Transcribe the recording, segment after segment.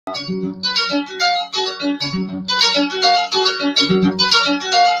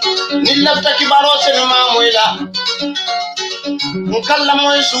Nilafta Kibaro sinema moila mukalla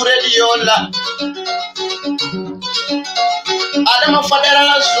moy sure di yolla Adama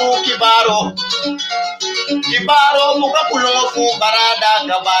Fadera su Kibaro muka kulungo fu barada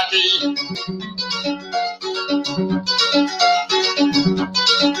kabati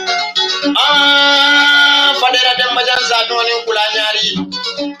Fadera demba jansa doni kula nyari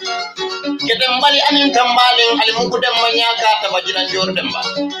kedembali anin tambalin alimuku demba nyaka tabajina jor demba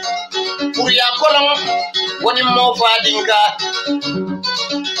Puriya kolong woni mo fadinka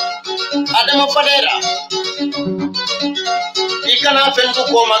Adama Fadera ikana fentu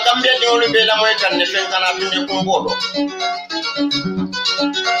ko magambia ni olu bela moy kan ne fen kana binde ko bodo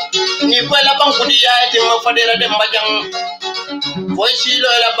ni ko la banku di yaati mo Fadera dem bajang boy silo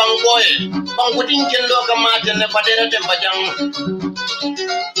la bankoy banku din ken lo ka mate ne Fadera dem bajang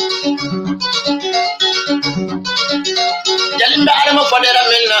jalimba Adama Fadera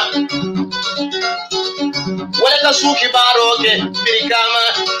menna wala ka su Kibaro ke birikama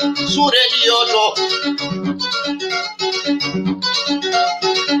su radio to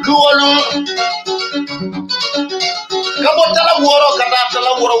luolu kabotala woro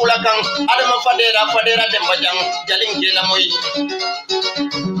kadatala woro wulakan Adama Fadera demba jang jalinge la moy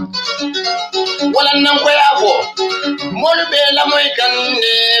wala nan ko yabo molu be la moy kan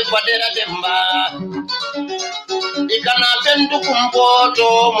ne Fadera demba ikana bendu kumboto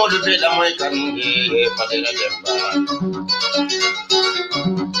molu be la moy kan ne Fadera demba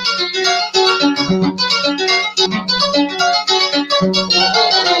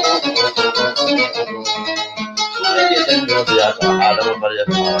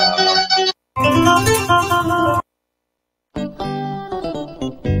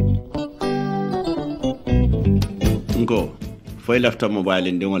Ngo foy lafta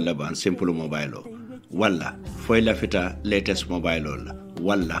mobile ndi wala ban simple mobile wala foy lafita latest mobile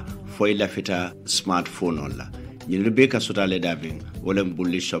wala foy lafita smartphone wala ñin be ka sotale davin wala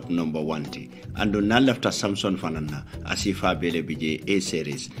bulli shop number 1 ando na lafta Samsung fanana asifa bele bije A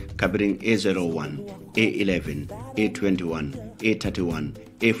series covering A01 A11 A21 A31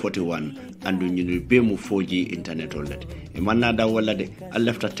 A41 ando ñin be mu 4G internet wallet e manna da wala de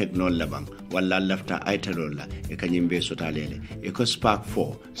alafta technology labang wala alafta itel la e kanyim be sotalele e ko Spark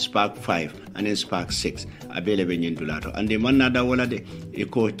 4 Spark 5 and Spark 6 abele be ñin dulato ande manna da wala de e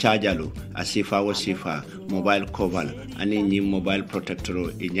ko chargealo asifa wasifa mobile cover ani ñi mobile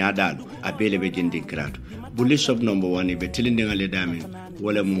protector e nyaadalu abele be jindi grato bulli shop number 1 be tilinde ngale dami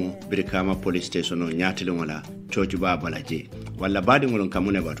wala mu birkama police station o nyaatile wala choju ba balaje wala badi ngolon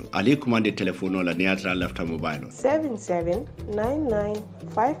kamune bato ali commande telephone la niatra lafta mobile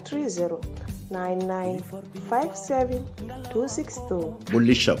 7799530 9957262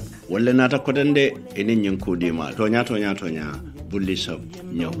 bulli shop wala nata kodande enen nyanko dima to nya bulli shop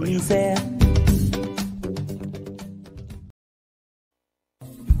nyoko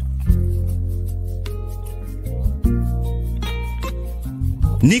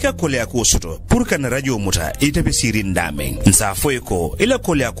Nika kolea ko soto pour kana radio muta ita be sirin dameng nsa foyko ila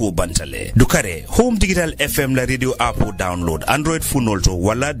kolea ko bantale dukare home digital fm la radio app download android phone to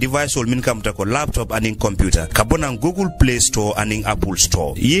wala device ol min kamta ko laptop aning computer kabona google play store aning apple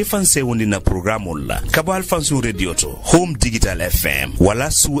store ye fanse woni na programme la kabal fansu radio to home digital fm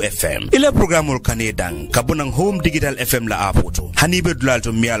wala su fm ila programme ol kane dang kabona home digital fm la app to hanibe dulal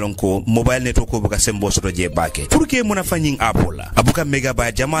to mialon ko mobile network ko baka sembo soto je bake pour que mona fanyin apple la abuka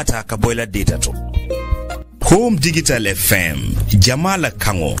megabyte jamata ka boila data to home digital fm jamala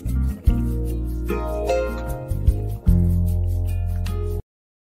kango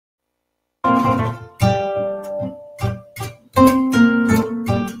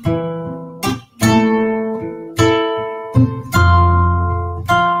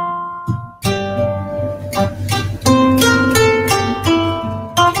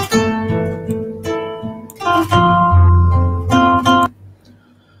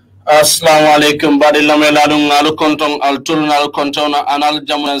Assalamu alaikum badi lameladun alu konton al tulnal kontona anal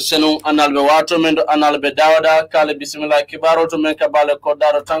jamunan senu anal be wato mendo anal be dawada kale bismillah Kibaro to men kabale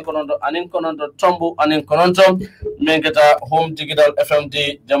kodaro tankonondo anin konondo tombu anin kononto men keta home digital fmd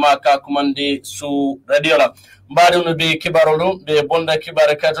jama ka kumandi su radio la mbadi no be Kibaro lu be bonda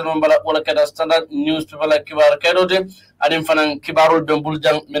Kibaro katono bala wala keda standard news people like Kibaro kedote anin fanan Kibaro be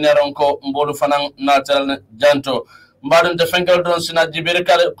buljang meneron ko mbolu fanan natural janto mbadun de fengal don sina jibere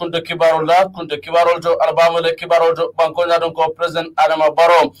kale kunto Kibaro la kunto Kibaro to albama le Kibaro to banko nyadon ko president Adama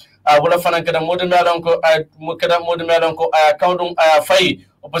Barrow wala fanan kada modi melon ko ay kada modi melon ko ay account ay fay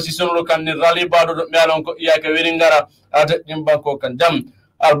opposition lo kan ni rally bado melon ko ya ke wiringara ade dim banko kan jam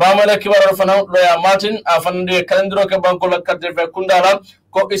albama la kibaro fana loya martin afande kalendro ke banko la carte fe kundala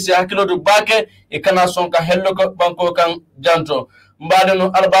ko isi hakilo du bake e kana son ka hello ko banko kan janto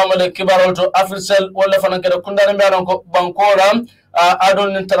mbadeno albama la kibaro to official wala fana ke kundala mbiaron ko banko la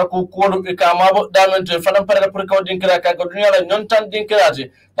adon nin tara ko kodu e ka mabo damente fana pare pour ko dinkira ka ko dunya la non tan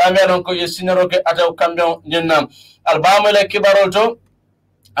dinkiraji damiaron ko yesinero ke ataw kambe nyinna albama la kibaro to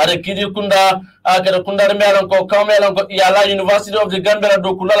ada kidi kunda kada kunda melan ko kamelan ko yala University of the Gambia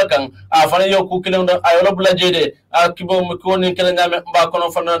do kulala kan fana yo ku kilendo ayolo bula jede kibo mo ko ni kala nyame mba kono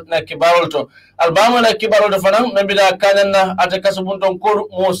fana na kibarol to albama na kibarol do fana membida kanana ata kasubunton ko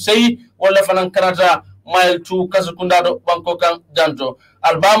mo sey wala fana kanata mile 2 kasukunda do banko kan janto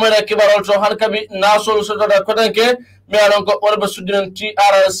albama na kibarol to har kabi nasol so da ko danke melan ko wala basudin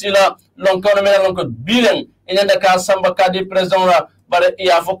TRC la lonkono melan ko bilen inenda ka samba kadi president bare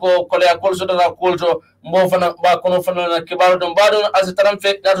ya foko kole ya kolso da kolto mbo fana ba kono fana na kibaru dum bado asitaram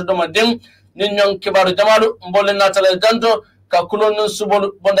fe dato do madem nin nyon kibaru jamalu mbolen na tale danto ka kulon nun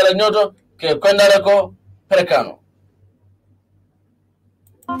subol bondala nyoto ke kondale ko prekano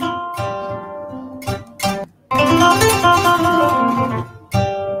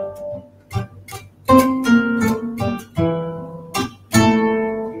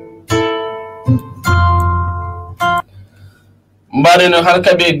mbarino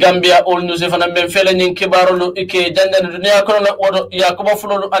halkabe Gambia all news fana men fele nyin kibarolu ike jandane duniya kono na wodo yakuba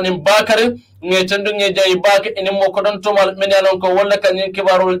fulolu anim bakare nge tendu nge jayi bake ene mo ko don tomal men yanon ko walla kan nyin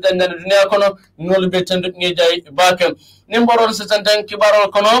kibarolu jandane duniya kono ngol be tendu nge jayi bake nimboron se tantan kibarol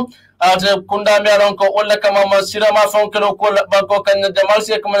kono ate kunda mi alon ko walla kama masira ma fonkelo ko banko kan jamal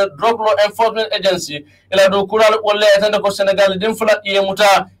se kama drug law enforcement agency ila do kural walla etande ko Senegal dim fula ye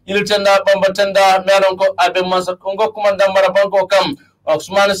muta iltenda bambatenda mi alon ko abe masa ngo kuma ndambara banko kam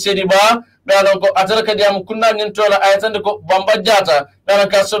Ousmane Sediba mi alon ko atara diam kunda nin tola aytande ko bamba jata mi alon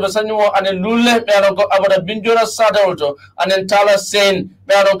ka sobe sanyo ane lulle mi alon ko abada binjora sadawto ane tala sen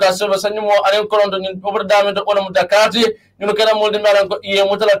mi alon ka sobe sanyo ane korondo nin obra dame to olam dakati ñunu kala molde melan ko iye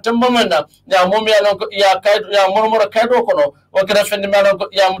mutala tembo menda ya mom melan ko ya kaydo ya mormoro kaydo kono o kala fendi melan ko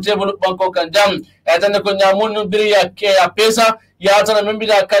ya mutebul banko kan jam e tan ko nyamon no biri ya ke ya pesa ya tan membi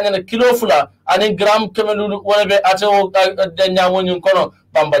da kanyana kilo fula ani gram kemelu wala be ato de nyamon ñun kono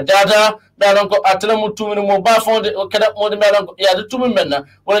bamba jada melan ko atala mutumini mo ba fonde o kala molde melan ko ya de tumi menna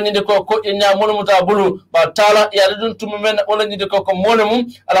wala ñinde ko nyamon muta bulu ba tala ya de dun tumi menna wala ñinde ko mole mum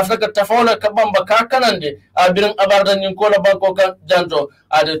ala faka tafawla ka bamba ka kanande abirin abarda ñun ko la banko kan janto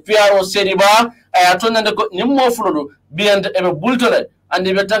ade piaro Sediba ay atonande ko nimmo fululu biyande ebe bultole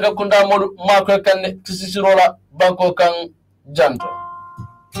andi be taga kunda modu mako kan tisisirola banko kan janto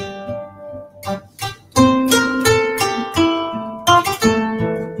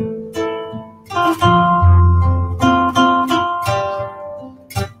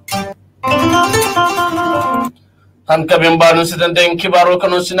han kabe mbanu sidanden kibaro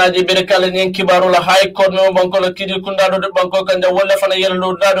kanu sinaji bere kala nyen kibaro la high court no banko la kidi kunda do banko kanja wala fana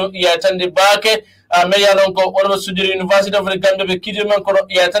yelo dado ya tande bake me yalon ko wala sudiri University of the Gambia be kidi man ko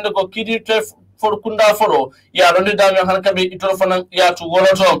ya tande ko kidi for kunda foro ya do dami han kabe itoro fana ya tu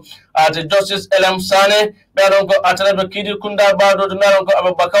woloto at Justice LM Sane be yalon ko atana be kidi kunda ba do meron ko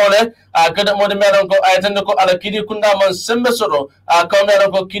abakawle kada mo de meron ko ay tande ko ala kidi kunda man sembe soro ka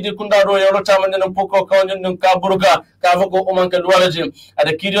meron ko kidi kunda do yoro tamande no poko ka wonde ka buruga ka foko o man ka duwalaji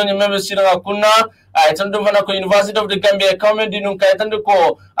ada kidi on membe sira kunna ay tan dum fana ko University of the Gambia comment dinum kay tan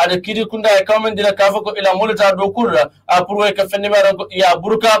ko ada kidi kunda e comment dina ka foko ila mulata do kurra pour we ka fenne meron ko ya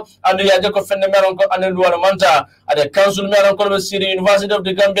buruka andu ya je ko fenne meron ko anu duwala manta ada council meron ko be siri University of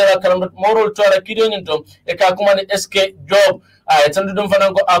the Gambia karam moral to ara kidi on to e ka kuma ni SK job ay tan dum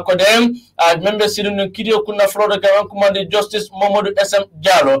fana ko akodem membe siri no kidi kunna fraude ka kuma ni Justice Momodu SM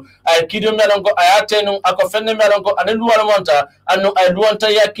Diallo ay kidi meron ko ayate no ako fenne meron ko anu duwala manta anu ay duwanta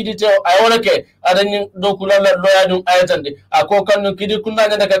ya kidi te ay wala ke adani do kulala loya dum ayatande ako kan kidi kunna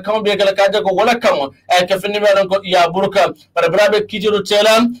nyanda ka kambe kala kaje ko wala kamo ay ka fenni meron ko ya burka para brabe kidi ro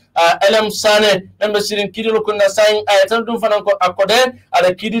telam LM Sane membe sirin kidi ro kunna sain ayatan dum fanan ko akode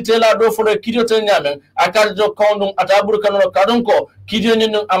ada kidi tela do folo kidi to nyamen akal do kondum ata burka no kadon ko kidi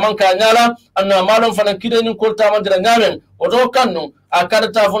nyin amanka nyala anna malum fanan kidi nyin ko tamandira nyamen o do kannu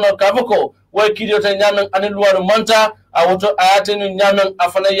akada ta fono kavoko way kidi to nyamen aniluwaru manta awoto ayatenu nyamen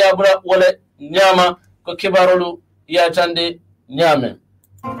afana yabura wala nyama ko kibarolu ya tande nyame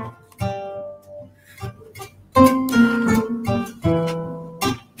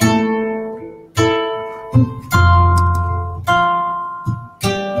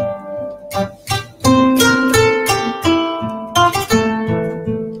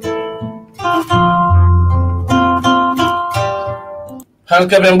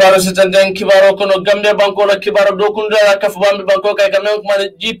Alkabe mbaro sitanden Kibaro kono Gambia banko la Kibaro dokunda kafu bambi banko kay kamen kuma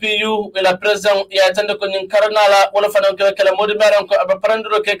GPU ila president ya tande ko nyin karnala wala fanan ko kala modi maran ko aba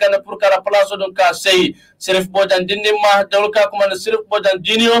parandiro ke kana pour kala place don ka sey Serif Bojan dindima dawka kuma Serif Bojan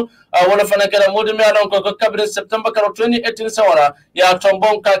jinio wala fanan kala modi maran ko kabre September 2018 sawara ya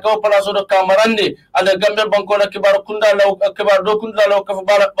tombon ka ko place do kamarande ala Gambia banko la Kibaro kunda law Kibaro dokunda law kafu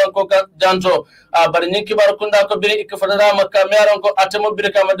banko ka janto bari nyin Kibaro kunda ko biri ikfadara makka maran ko mo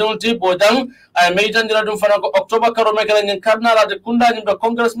birka madunti bodang ay meitan dira dum fana ko october karo mekala nyin karnala de kunda nyi be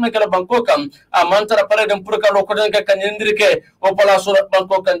congress mekala banko kam amantara pare dem pour ka lo ko den ka kanyendirike o pala sura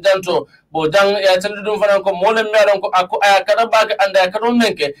banko kan janto bodang ya tandu dum fana ko mole melon ko ako aya kada baga anda ka don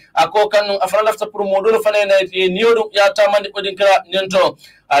menke ako kan afra lafta pour modul fana na niyodu ya tamandi odin kala nyento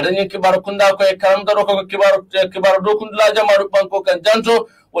adanyin Kibaro kunda ko e karam daro ko Kibaro do kunda jamaru banko kan janto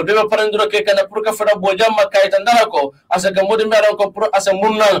o bebe parandiro ke kana pour ka fada bojam makay tandala ko asa ga modi mero ko pour asa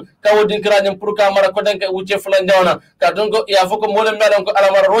munnan ka wodin kra nyam pour ka mara ko den ka wuce fulan jawna ka dongo ya foko mole mero ko ala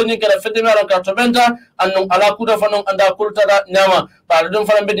mara roni kala fedi mero ka to benta annum ala kuda fanon anda kulta da nyama pa dum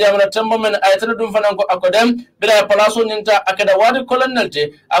fana be diamna tambo men ayata dum fana ko akodem bila palaso nyinta akada wadi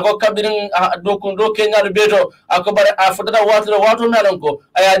kolonelti ako kabirin do kundo kenyal beto ako bare afudada wato mero ko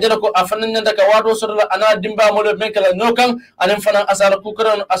aya jere ko afanan nyanda ka wato sodala ana dimba mole men kala nokan anen fana asara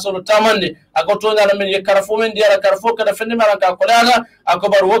kukuran asolo tamande ako to nyala men ye karfo men diara karfo kada fendi mara ka kolala ako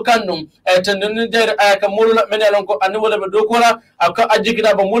bar wokandum e tendin der aka mulula men yalon ko anu wala be dokola ako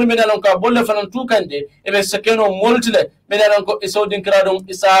ajikida ba mul men yalon ko bolle fanan tukande e be sekeno multile men yalon ko isodin kradum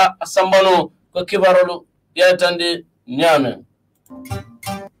isa sambano ko Kibarolu ya tande nyame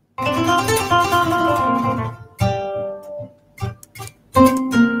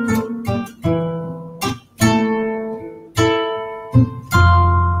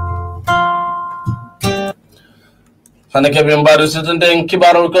Hanake bimbadu sitende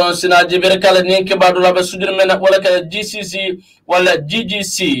Kibaro ko sina jibere kala ni Kibaro la be sudir mena wala kala GCC wala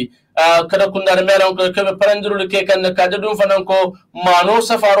GGC kada kundar meron ko kebe paranduru ke kan ka dum fanan ko mano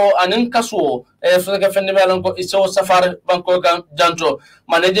safaro anin kaso e fanga fendi meron ko iso safar banko kan janto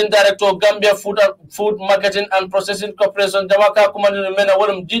managing director Gambia Food Marketing and Processing Corporation jamaka kuma ni mena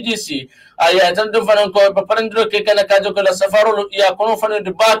wolum GGC aya tan dum fanan ko paranduru ke kan ka joko la safaro ya kono fanan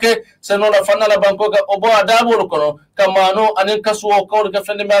de bake seno la fanala banko ka obo adabo kono kamano anin kaso ko ka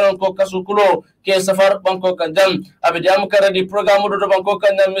fendi meron ko kaso kulo ke safar banko kan jam abidam karadi program do banko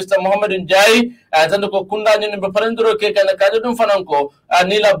kan Mr Muhammad Njai tan ko kunda ni be paranduro ke kan ka dum fanan ko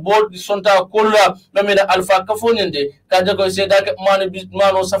nila board sonta kulla mamina alfa kafoninde ka jago seda ka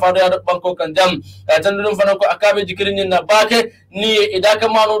mano safar ya banko kan jam tan dum fanan ko akabe jikirin na bake ni idaka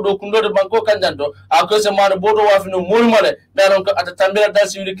mano do kundo do banko kan janto ako se mano bodo wafino mulmale meron ko ata tambira dal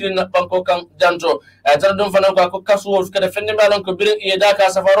siwri kirin na banko kan janto tan dum fanan ko ako kasu wof kada fendi meron ko birin idaka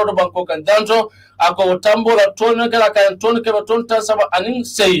safaro do banko kan janto ako tambola ton kala kan ton ke ton ta saba anin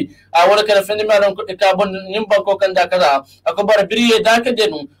sey wala kala fendi meron ko ka bon nim banko kan dakara ako bara biri idaka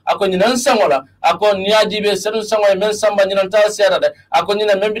denu ako nyinan sangola ako niaji be senu sangoy men samba nyinan ta serada ako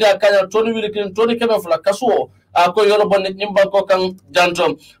nyina membida kan ton wili kirin ton ke fula kaso ako yoro bonne nyimba ko kan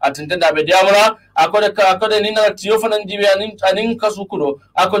jantom atinde dabe diamra ako de nina tiyo fanan jibe anin kasukuro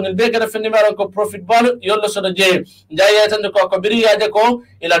ako nyil be kada fendi maran ko profit bal yollo so je jaye tan ko biri yaje ko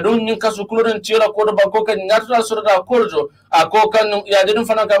ila dun nyin kasukuro den tiyo la ko do banko kan natural so da korjo ako kan yaje dun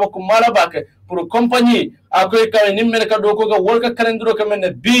fanan ka ko mala bake pour compagnie ako ka nimmene ka do ko ga wolka kalendro ka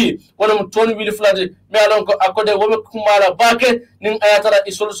men bi wala mo ton wili flade me alon ko ako de wobe kumala bake nin ayatara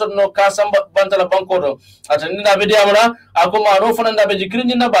isolution no ka samba bantala banko do atani na be diamra ako mano fanan da be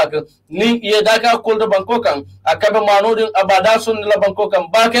jikrin na bake ni ye daka koldo banko kan akabe mano din abada sun la banko kan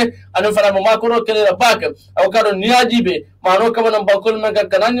bake anu fana mo makoro kele la bake aw kado niajibe mano kaba nan banko men kan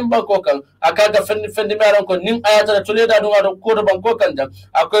kanan banko kan akaga fendi meron ko nin ayatara tuleda dum ado kodo banko kan jam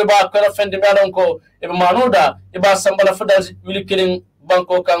akoy ba ko fendi meron ko e mano da e ba sambala fada wili kirin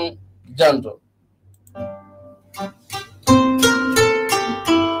banko kan janto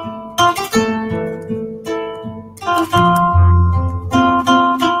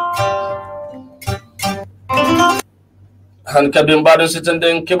han kabin bado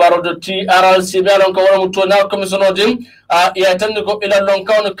sitenden Kibaro do TRLC belon ko wala mutona commission odim ya tan ko ila lon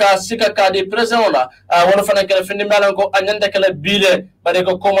kawn ka sika ka di president wala wala fana kala fendi belon ko anyanda kala bile bare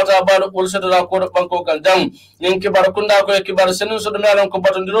ko komata balu ulseto da ko banko kan jam nin kibar kunda ko kibar senen so dum yalon ko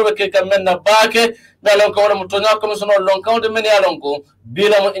batondirobe ke kam men na baake yalon ko wala mutonya ko sono lon kawde men yalon ko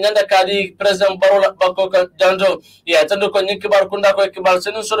bila mo inanda kadi president barola banko kan janto ya tando ko nin kibar kunda ko kibar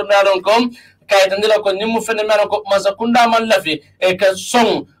senen so dum yalon ko kayitandila ko nimmu fene mena ko masa kunda man lafi e ka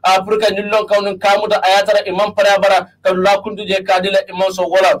song afrika nyullon kawnun kamuda ayatara imam para bara ka la kundu je kadila imam so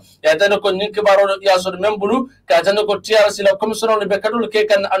wala ya tan ko ninki baro ya so membulu ka tan ko TRC la commission le be kadul ke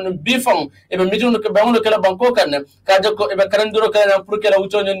kan anu bifon e be midunu ke bangulo ke la banko kan ka je ko e be karanduro kan pour ke la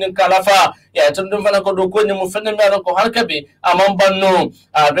wuto nin kalafa ya tan dum fana ko do ko nimmu fene mena ko harkabe amam banno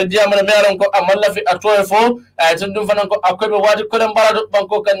be diamana mena ko amalla fi atoy fo tan dum fana ko akobe wadi ko len barado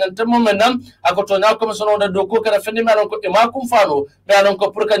banko kan tan mo menam akoto na ko sono da do ko kana fendi malon ko e ma kum fano be alon ko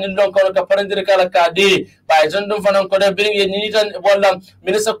pour ka nyil don ko ka parandire kala ka de ba jon dum fanan ko de birin ye ni tan wala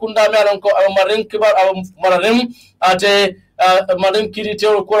minisa kunda me alon ko marin kibar marin ate marin kiri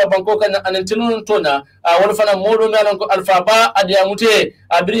tewo ko banko kan anan tilun tona wala fana modo me alon ko alfa ba adiya mute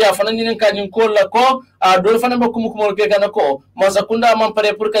abriya fana nyinin ka nyin ko la ko do fana ba kum kum ke kana ko masa kunda man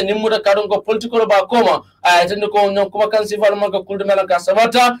pare pour ka nyimmu da kadon ko political ba koma tan ko non kuma kan sifal man ko kulde mela ka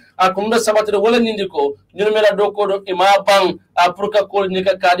sabata akumda sabata wala nindi ko nyul mela do ko do ima bang pour ka kol ni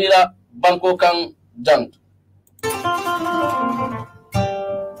ka kadira banko kan jang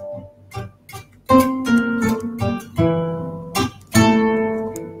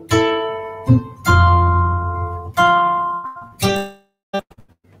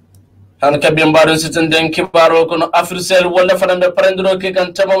han kabim baron sitan den kibaro kono afrisel wala fanambe parendro ke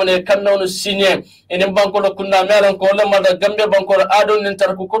kan tamamane kan nono signé enen banko lo kunna melan ko wala mada gambe banko lo adon nen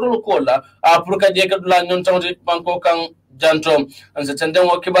tar ko kodol ko la pour ka je kadula non tawti banko kan jantom an sitan den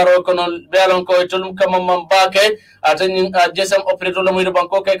o kibaro kono belon ko tolum kam mam baake atani jesam operator lo moydo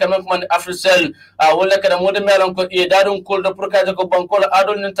banko ke kan man afrisel wala kada mode melan ko e dadon ko do pour ka je ko banko lo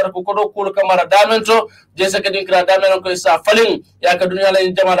adon nen tar ko kodol ko kamara damento jesa kadin kra damen ko sa falin ya ka dunya la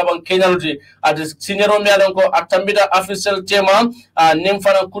jamala ban kenalti ade senior mi alon ko atambida official tema nim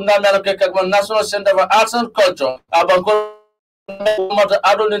fana kunda mi alon ko kagman national center for arts and culture abanko mata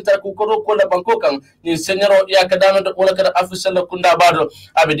adon tar ko ko la banko kan ni senior ya ka damen do wala ka official kunda bado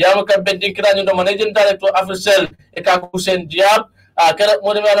abidiam ka bedin kra ni do managing director official e ka Hussein Diab kala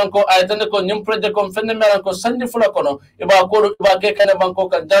mode melan ko ay tan ko nyum project ko fenne melan ko sandi fula kono iba ko iba ke kana banko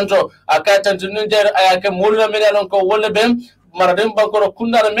kan danto aka tan tun der ay ke mulna melan ko wolle bem maradem banko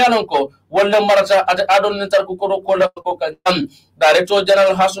kundar melan ko wolle marata ade adon tar ko la ko kan director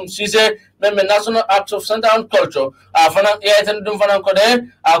general Hasum Cisse meme national arts of center and culture fana ay tan dum fana ko de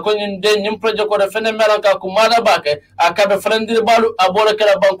ko nyum project ko de fenne melan ka ko mala bake aka be frandir balu abola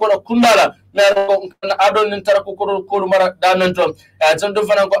kala banko kundala mero ko adon tar ko mara dananto tan dum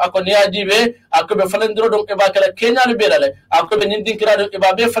fana ko ako niajibe ako be falendiro dum e bakala kenyal belale ako be nin dinkira dum e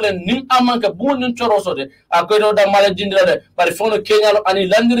ba be falen nim amanka bu nin torosode ako do da mala jindira par fono kenyal ani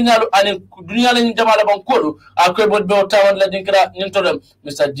landirnyalo ani dunya la jamala ban kodu ako be do tawan la dinkira nin todam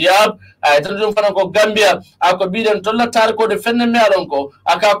Mr Diab tan dum fana ko Gambia ako biden tolla tar ko de fenne melon ko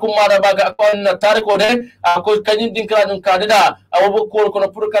aka ko mara baga ko na tar ko de ako kanyin dinkira dum kadida awo ko ko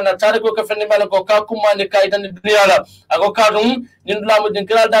pour kana tar ko ka fenne melon ko ka kumande kaitan dunya la ako kadum nin lamu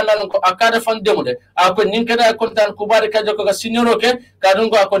dinkira danan ko akade fan demude ako nin kada kontan kubari kajo ko senior ke kadun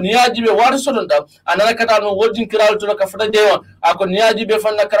ko ako niyaji be war sodonda anana kata no wodin kiral to ka fada dewa ako niyaji be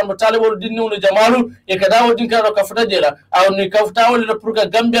fan na karam talibol dinnu no jamalu e kada wodin kiral ka fada jela aw ni kafta wala pour ka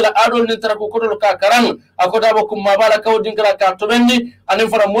gambela adol ni tara ko kodol ka karan ako da bo kum mabala ka wodin kiral ka to bendi anen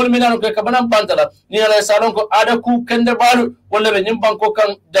fara mol minano ko ka banam bantala ni ala salon ko ada ku kende balu wala be nyim banko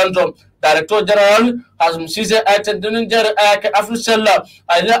kan jantom Director General Hasum Cisse ayatandinin jar ayaka afrisella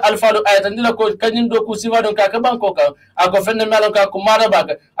ayla alfado ayatandila ko kanyin do ku siwa don ka banko ka ako fenne melon ka kumara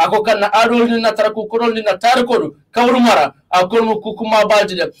baka ako kan na adol ni na taraku korol ni na tarko kawru mara ako mu kuma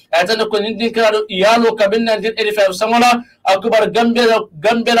balde ayatanda ko nindin kado iyalo kabin 1985 samala ako bar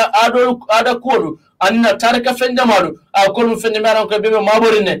gambela adol ada kodu anna tarika fende malu ako mu fenne melon ko bebe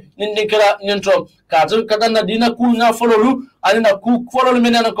maborine nindin kira ninto kaatu kadanna dina ku na fololu anina ku fololu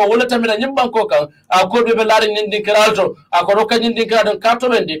menena ko wala tamina nyimbanko kan ako be laari nindi kiralto ako roka nindi kiradon kato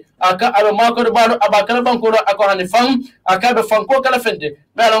bendi aka abe mako do balu abakala banko ako hani fam aka be fanko kala fende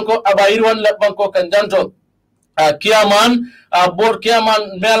melon ko abayir wan la banko kan janto Kiaman board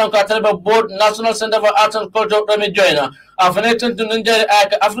Kiaman melon ko atalbe board National Center for Arts and Culture do me joina afanetan tun njari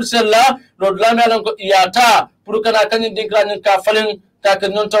aka afrisella do la melon ko yata pour kana kan nindi kiradon ka falen ta kan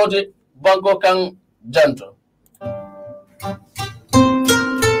non tawde banko kan janto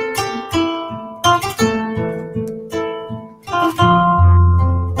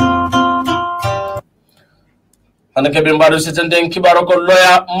hanake be mbadu sitenden kibaro ko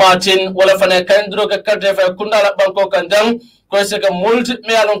loya Martin wala fane kandro ka karte fa kundala banko kanjang ko se ka multi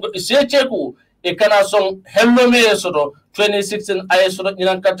me alon ko isecheku e kana son hello me soto 2016 ay soto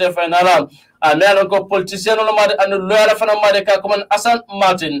nyinan karte fa nala me alon ko politicien no made anu loya fana made ka ko man Asan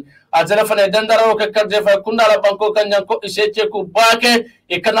Martin a telefone dandaro ka karte fa kundala banko kanjang ko isecheku bake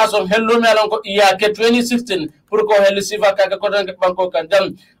e kana son hello me alon ko iya ke 2016 pour ko helli sifa ka ko dan banko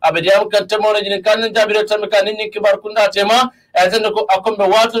kanjang abediam kan temo ni kan jabire tam kan ni kibar kunda tema azan ko akombe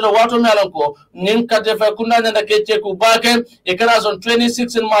wato me alon ko nin karte fa kunda nda ke cheku bake e kana son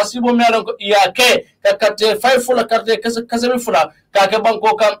 2016 masibo me alon ko iya ke ka karte fa fula karte kase fula ka ke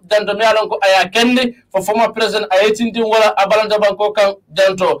banko kan dando me alon ko aya kendi fo former president ayatin din wala abalanda banko kan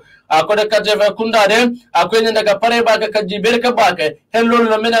danto akode karte fa kunda de akoy daga pare ba ka jibere ka bake hello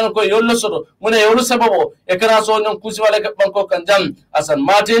no menan ko yollo sodo mune yollo sababo e kana so non kusi wala ka banko kan jam Asan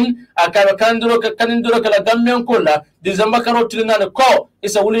Martin akaba kandiro ka kanindiro kala gammen kolla December karo tilinane ko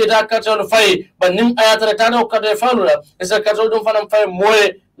isa wuli da karte no fay banim ayata ta do karte falula isa karte dum fanam fay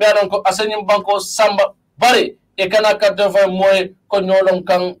moye menan ko asanim banko samba bari e kana karte fay moye ko nyolon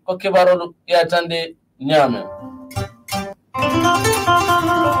kan ko kibaro ya tande nyame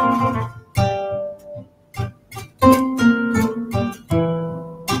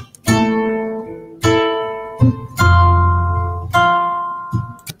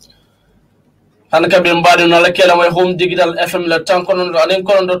hanka be mbadu na lakela way home digital fm la tankonon anen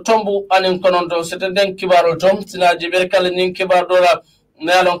konondo tombu anen konondo seteden kibaro tom tina jiber kala nin kibar dola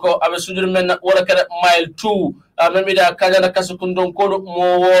nalon ko abe sudur men wala kada mile 2 memida kajana kasukundon ko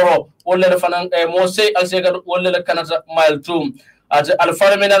mo woro wala fanan mo sey alsega wala kanata mile 2 ate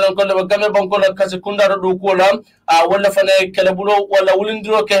alfare men nalon ko le game banko la kasukunda do ko la wala fane kala bulo wala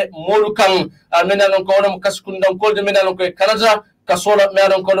wulindiro ke molu kan men nalon ko wala kasukundon ko de men nalon ko kanata kasola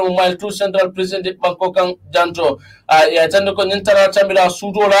meron ko mile 2 central president banko kan janto ya tande ko nintara tambila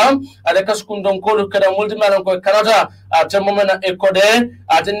sudola ada kaskundon ko kada multi meron ko kanata temmo mena e kode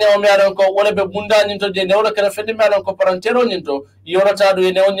atenne o meron ko wala be bunda ninto de ne wala kada fendi meron ko parantero ninto yora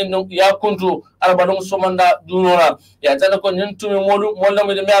tadu ne on ninno ya kuntu albalum somanda dunora ya tande ko nintumi modu molla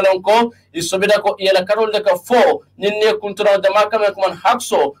me meron ko isobida ko yela karol de ka fo ninne kuntura de makame ko man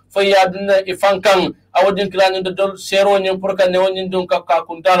hakso fo ya dunna ifankan awodin kilani de dol sero nyim pour ka ne woni dun ka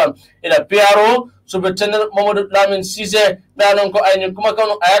kuntalam ila piaro sube tenel Mamadou Lamine Cissé nanon ko ayni kuma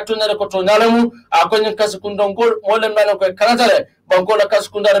kanu ayatunere ko to nalamu akonyin kasukundon gol mole nanon ko kanatale banko la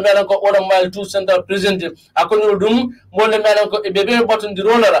kasukundare nanon ko wala mile 2 central president akonyo dum mole nanon ko bebe botton di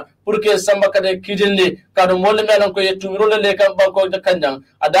rolara pour que samba kade kidinde kadu mole nanon ko yettu rolale kam banko de kanjang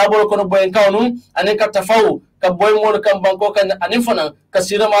adabol ko no boyen kawnu anen ka tafawu ka boy mol kam banko kan anin fana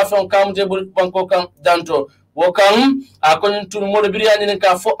kasira ma fon kam de banko kan danto wokam akon tun mo biriani nin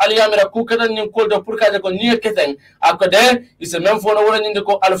ka fo aliyamira ku kada nin ko do pour ka ko ni keten akode ise même fo no wala nin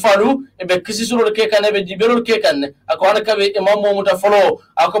ko alfalu e be kisi suro ke kan e be jibero ke kan ako wana ka be imam mo muta folo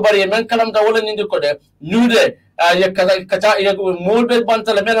ako bari men kalam da wala nin ko de nude ya kata ya mo be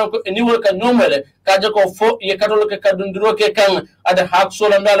bantale men ko ni wala ka nomele ka je ko fo ya kadolo ke kadundiro ke kan ada hak so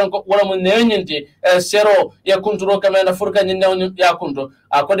la men ko wala mo nenyinti sero ya kunturo ka men furka ni newn ya kunto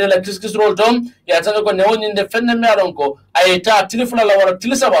akode la kiskis rol tom ya tan ko newn de fenne meron ko ayta tilifula la wara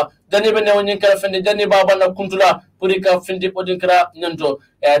tilisaba dani be newn kala fenne dani baba na kuntula puri ka findi podin kra nyanto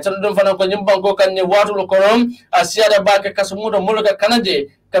tan dum fana ko nyim banko kan ni watu ko rom asiada ba ka kasumudo mulka kanaje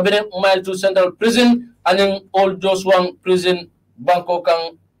kabire mile 2 central prison anin old Joshua prison banko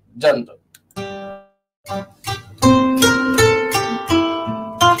kan janto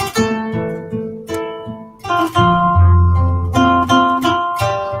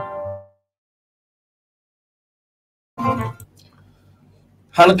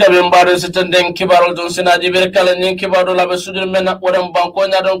halka be mbaro sitanden kibaro don sinaji be kala nin kibaro la be sudur men wadam banko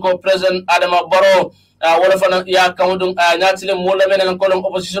nyadon ko president Adama Barrow wala fana ya kamudun nyatile mola men ko dum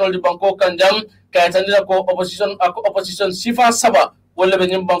opposition di banko kan jam kay tandira ko opposition sifa saba wala be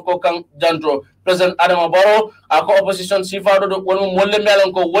nyim banko kan jandro president Adama Barrow ako opposition sifa do wala molle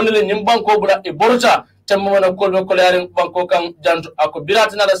melen ko wala le nyim banko bula e borota temmo na ko be ko yarin banko kan jandro ako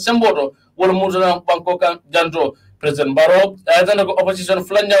biratina da semboto wala muduna banko kan jandro president Barrow ayatan ko opposition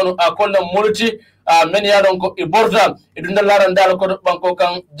flanyawno akolla multi men yadon ko e borda e dundal laran dal ko banko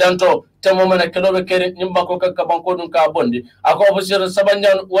kan janto temo mena kelobe kere nyim banko kan ka banko dun ka bondi ako opposition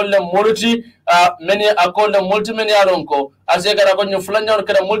sabanjan wala multi men akolla multi men yadon ko asegara ko nyu flanyawno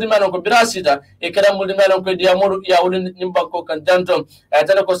kera multi men ko birasita e kera multi men ko diamodu ya wulin nyim banko kan janto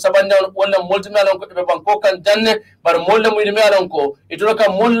ayatan ko sabanjan wala multi men ko be banko kan janne bar molle mu yidi men ko e to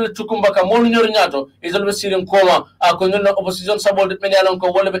ka molle tukumba ka molle nyor nyato e zolbe sirin koma ako nyonna opposition sabol men yalon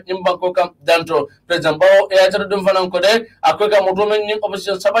ko wala be nyim banko kan janto president baro e aytata dum fanan ko de akoy ka moto men ni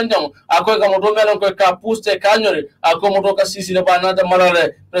opposition sabanjang akoy ka moto melon ko ka puste kanyori ako moto ka sisi de banata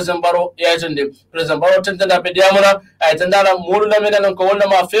malale president baro e aytande president baro tentanda be diamara aytanda la mulu la menen ko wonna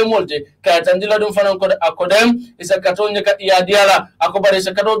ma femolde ka aytandila dum fanan ko de akodem isa katonya ka iya diala ako bare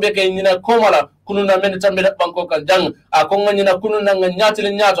isa kato be kay nyina komala kununa men tambe banko kan jang ako nganyina kununa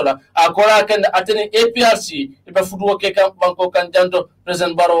nganyatile nyatola akora kenda ateni APRC ibe fuduwo ke kan banko kan janto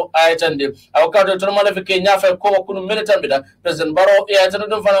president baro aytande awkato to mala fe ke nyafa ko kunu men tambe da president baro e aytande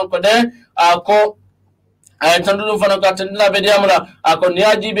dum fanan ko de ako ayatandudum fana ko atandila be diamula ako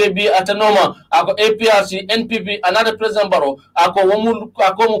niaji be bi atanoma ako APRC NPP another president baro ako womul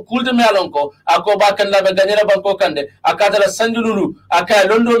ako mo kulde me alonko ako bakan labe ganyera banko kande akatala sanjululu akay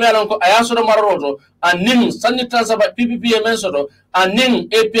londo me alonko ayaso do maroto anin sanni transaba PPP men soto anin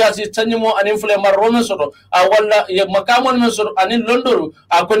APRC tanyimo anin fule marro men soto walla ye makamon men soto anin londoru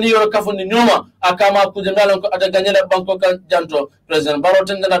ako ni yo kafundi nyoma akama kuje me alonko ata ganyera banko kan janto president baro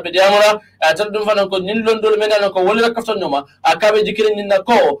tandana be diamula atandudum fana ko nin londo menano ko wala kafto nyoma akabe jikire nyinna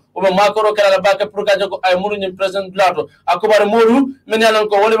ko o makoro kala baka pour ka jogo ay muru nyim president blato akobare moru menano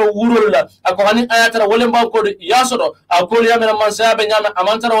ko wala wurol la ako hani ayatara wala mbako yasodo akol yamena mansabe nyama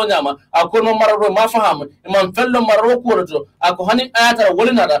amantara o nyama akol mo mararo ma faham imam fello mararo ko to ako hani ayatara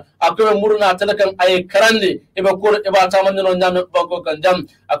wala nada akobe muru na talakan ay karande e ba ko e ba tamandino nyama banko kan jam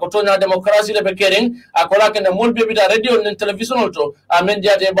ako to na demokrasi le be kering akola ken mol be bida radio nen television to amen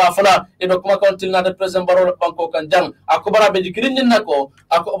diate ba fala e be kuma kontil na de president baro banko kan jang ako bara be jikirin nako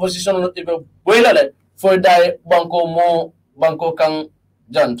ako opposition no ibe boylale fo dai banko mo banko kan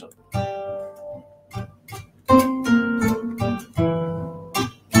janto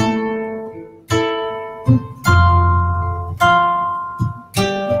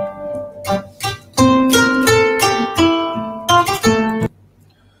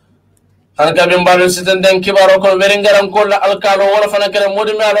harkabi mbalu sitenden kibaro ko weringaram ko la alkalo wala fana kala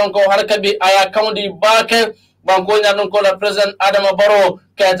modi mi alon ko harkabi aya kamdi baake banko nyanon ko la president Adama Barrow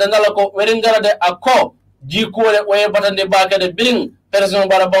ka tanala ko weringara de akko jikole waye batande baake de biring president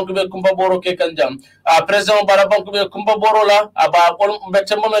bara banko be kumba boro ke kanjam president bara banko be kumba boro la aba on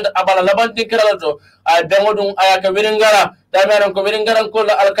bette moment abala labandi kirala to ay bengodum aya ka weringara damaron ko weringara ko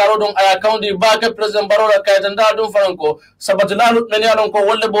la alkaro dum aya kamdi baake president Barrow la ka tanda dum franco sabatlalu men yalon ko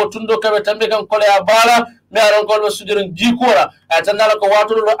wolle bo tundo kabe tambe kan ko ya bala me aron ko sujurin jikora atandala ko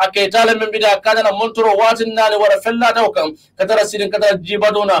watulu aketale men bida kadana montoro watin nane wara fella taw kam kadara sidin kadara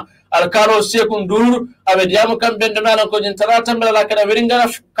jibadona alkalo sekun dur abe diamu kam bende malan ko jin tarata mala kada weringara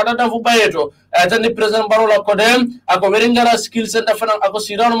kada dan fu bayeto atani president Barrow la ko dem ako weringara skill center fanan ako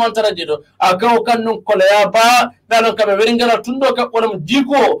sirano montara jido ako kannun ko ya ba malan kam weringara tundo ka wonam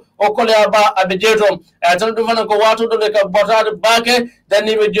jiko o ko ya ba abe jeto atani dum fanan ko watu do ka botade baake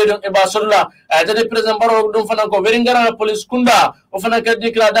danni be jeto e ba solla atani president Barrow dum fanan ko weringara police kunda o fanan ka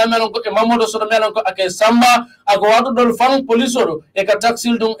dikla da malan ko e mamodo so malan ko ake samba ako watu do fan police o e ka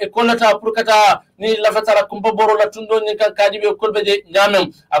taxil dum e kolata pour kata ni lafatara kumba boro la tundo ni kan kajibe kolbe je nyamem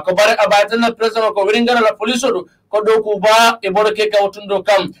ako bare abatana president ko weringara la police o ko do ku ba e boro ke ka tundo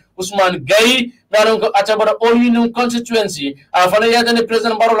kam Usman Gaye nanon ko atabara all union constituency afana yadani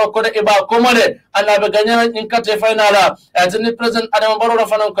president Barrow ko de e ba komale anabe ganya in kate finala atani president Adama Barrow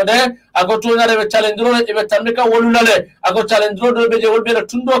fanan ko de ako to na be challenge ro e be tambika wolulale ako challenge ro do be je wolbe la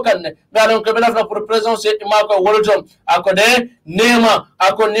tundo kanne nanon ko be la pour president e ma ko wolutom ako de nema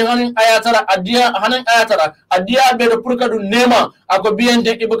ako ni hanin ayatara adia hanin ayatara adia be do pour kadu nema ako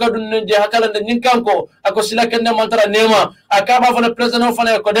biende e be kadu je hakala de ninkanko ako silakende mantara nema akaba fana president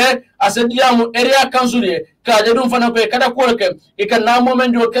fana ko de asediamu area council ka jadum fana ko kada ko ke e kan na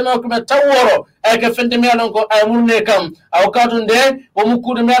moment jo kema ko taworo ay ka fende mi alon ko ay murne kam aw katunde o mu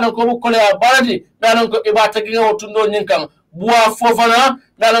kudu mi alon ko bu kole barati mi alon ko e ba tagi o tundo nyin kam buwa fofana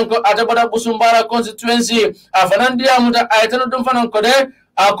mi alon ko atabada busumbara constituency afana ndiamu da ay tan dum fana ko de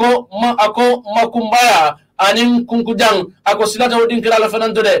ako makumbaya anin kunkujang ako silata wodin kala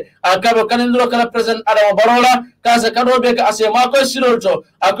fanando de akaba kanindro kala president Adama Barrow kasa kado be ka asema ko silolto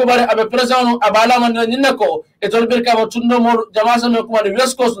ako bare abe president abala man nyinako e tolber ka tundo mo jamasa me kuma de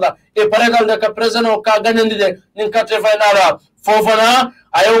west coast la e paregal de ka president ka ganandi de nin ka finala fofana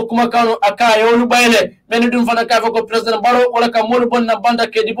ayo kuma kanu aka ayo lu bayle men dum fana ka ko president Barrow wala ka mol bon na banda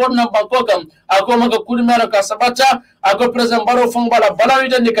ke di bon na banko kam ako maka kudmara ka sabata ako president Barrow fong bala bala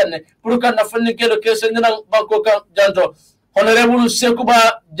wita nikanne pour kan na fanni kelo ke senna banko kam janto honorable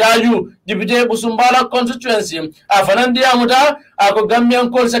Sekuba Jaju député Busumbala constituency afanan diamuta ako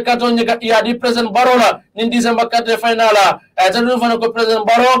Gambian kol se katon nyaka yadi president Barola ni December 4 finala atadu fana ko president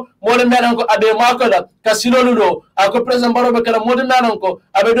Baro mole medan ko abe makola kasiloludo ako president Baro be kala mode medan ko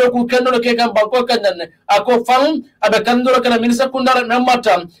abe do ku kendo ke kan banko kanne ako fam abe kando kala minister kundala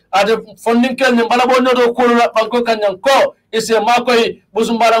memata ade funding kel ni bala bonno do ko banko kanne ko ise makoy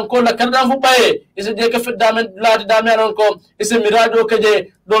Busumbala ko la kanda fu baye ise de ka fi damen ladi damen ko ise mirado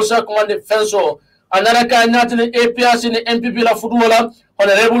keje do sa commande fenso anara ka nyatini APRC ni MPP la futuola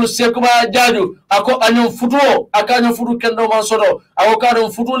honorable Sekuba Jaju ako anyum futuo akanyo futu kendo mansodo ako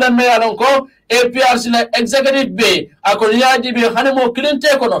kadum futu le me alon ko APRC la executive be ako yaji be hanimo kilinte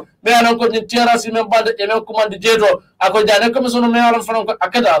kono me alon ko ni TRC men bande e men commande jeto ako jane ko sono me alon fanon ko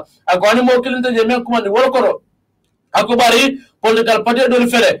akada ako hanimo kilinte je men commande wolkoro ako bari political party do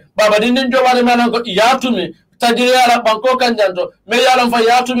fere baba dinin jobare men alon ko yatumi tajiri ala banko kanjanto me yalan fa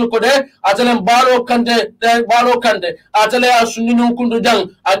yatumi ko de atalen balo kande atale asuninu kundu jang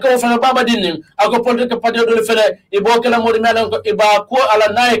ako fa baba dinnin ako politique party do fele ibo kala modi melan ko iba ko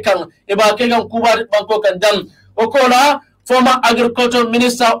ala nay kan iba ke kan kuba banko kanjan o kola former agriculture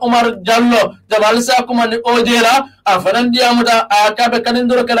minister Omar Jallo Jamal Sa kumani ojela afanan diamuda akabe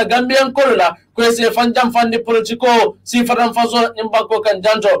kanindoro kala Gambian kola ko se fanjam fandi politiko si fadan faso nimbako kan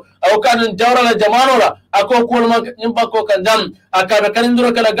janto au kan jawrala jamanola ako kulma nimbako kan jam akabe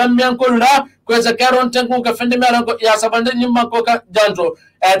kanindoro kala Gambian kola ko se karon tanku ka fendi mala ko ya sabande nimbako kan janto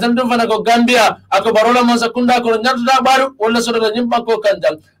tandu fana ko Gambia ako barola mo sakunda ko nyatu da baru wala so da nimbako kan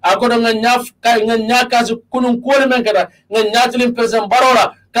jam ako do nyaka su kunun kole men kada nyatlim president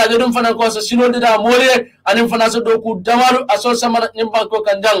barola ka dum fana ko so sinode da mole anim fana so do ku damaru aso samara nimbako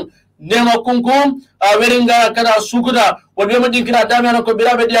kan jam nema kunkum weringa kada sukuda wodi ma dinkira dami anon ko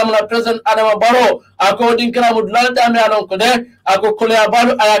birabe diamna president Adama Baro ako dinkira mudlal dami anon ko de ako kolya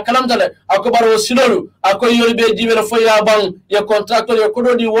balu aya kalamtale ako baro silolu ako yolbe jibel fo ya bang ya contractor ya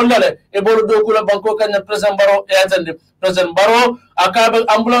kododi wollale e bolo do kula banko kan president Baro e atande president Baro akabe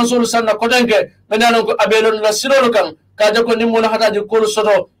ambulance ru sanna ko denke menanon ko abelon la silolu kan kaje ko nimmo hataji ko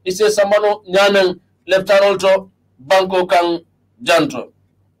soto ise samano nyamen leftanol to banko kan janto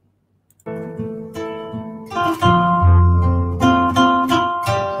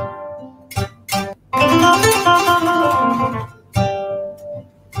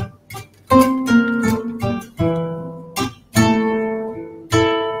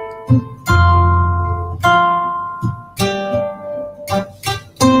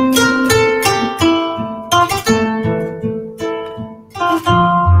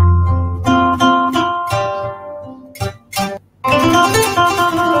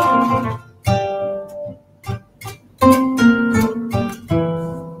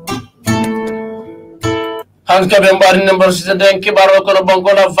Hankabe mbari number 6 Kibaro kono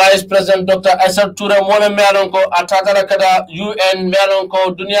bongola vice president Dr. Aissatou Touré mole melon ko atatala kada UN melon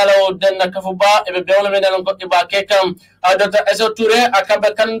ko dunyala o denna kafuba e be bewle melon ko iba kekam Dr. Aissatou Touré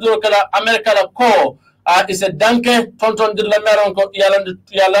akabe kanduro kala America la ko is a danke tonton dir la melon ko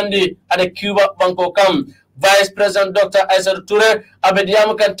yalandi ade Cuba banko kam vice president Dr. Aissatou Touré abe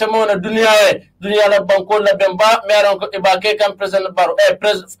diam kan temona dunya la banko la bemba melon ko iba kekam president Baro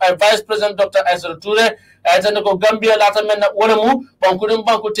vice president Dr. Aissatou Touré ayatande ko Gambia lata men wala mu bankudum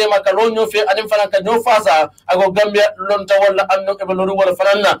banku tema ka lonyo fe adim fanan ka no fasa ago Gambia lonta wala anno e balori wala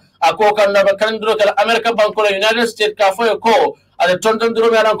fananna ako kan na bakandro kala America banko la United States ka fo ko ale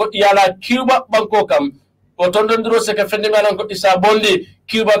tondondiro melan ko yala Cuba banko kam o tondondiro se ka fendi melan ko isa bondi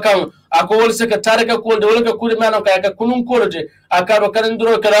Cuba kam ako wol se ka tarika ko de wala ka kudi melan ka kunun koloje akaro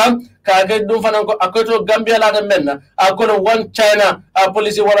kanindiro kala ka ga dum fanan ko akoto Gambia lata men ako one China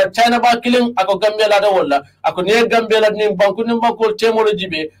police wala China ba killing ako Gambia lata wala ako ne Gambia lata ni banko temolo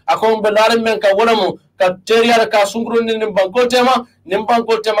jibe ako be lare men ka wala mu ka teriya ka sungro ni banko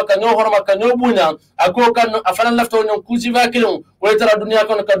tema ka no horma ka no bunya ako kan afana lafto non kuziva killing wala tara dunia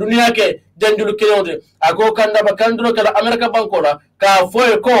kono ka dunia ke dendulu kilode ako kan da bakandro kala America banko la ka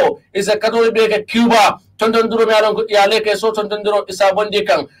foye ko isa katole be ka Cuba tondondiro mi aron ya leke so tondondiro isa bondi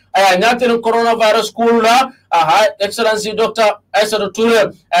kan aya nyaten coronavirus kula excellency Dr. Aissatou Touré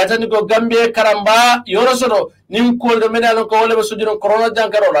ayatani ko Gambie karamba yoro sodo nim koldo menan ko wala be sudiro corona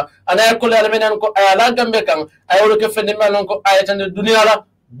jankarola ana ko le menan ko aya la Gambie kan ayolo ke fendi menan ko ayatani dunia la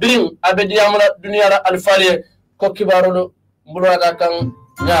biring abedi amula dunia la alfaliye ko kibaro do mbulada kan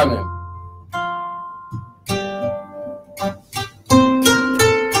nyame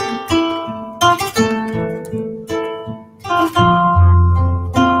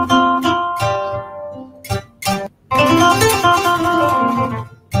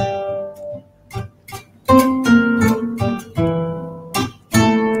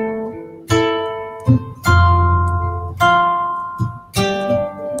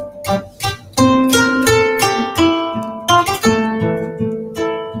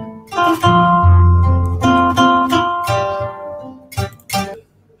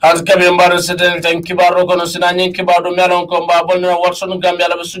has kabe mbar seten tan kibaro kono sinani kibaro melon ko mba bolna watson gambia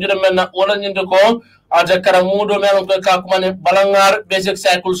la sujude men wala nyinde ko aja karamudo melon ko ka kumane balangar basic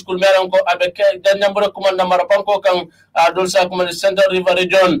cycle school melon ko abe dan number ko man number panko kan dol sa kumane central river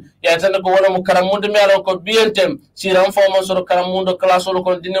region ya tan ko wala mu karamudo melon ko bientem siram fo so karamudo class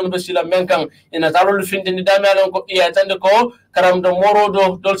ko dinno be sila men kan ina talol finde ni da melon ko ya tan ko karam do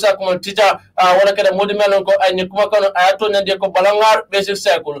morodo dol sa kuma tita wala kada modi melon ko ay kuma kono ayato nyande ko balangar basic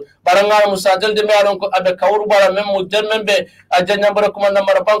cycle balangar musajal de melon ko abe kawru bala mem mu dermembe ajanya bara kuma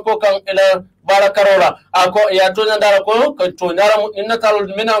namara banko kan ila bala karola ako yato nyandara ko to nyara inna talol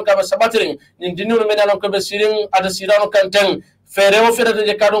menan ka sabatirin ni dinu menan ko be sirin ada sirano kanten fere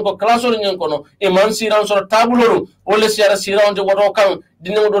de kadon ko classe nyen kono e man siran so tabulolu wala siara siran de wodo kan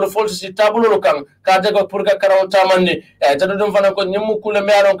dinu do fol si tabulolu kan ka de ko pour ka karaw tamande e tado dum fana ko nyemmu kula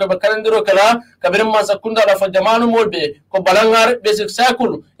mearon ko be kalendiro kala kabir ma sakunda la fa jamanu molbe ko balangar basic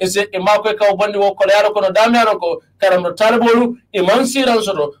cycle e se e ma ko ka bandi wo ko yaro kono damiaro ko karam do talbolu e man siran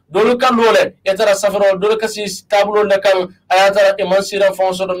so do kan lole e tara safaro do ka si tabulolu le kan ayata e man siran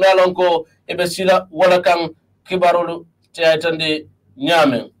fon so do melon ko e be sila wala kan kibarolu Tiyatande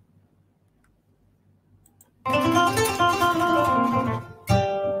Nyamen.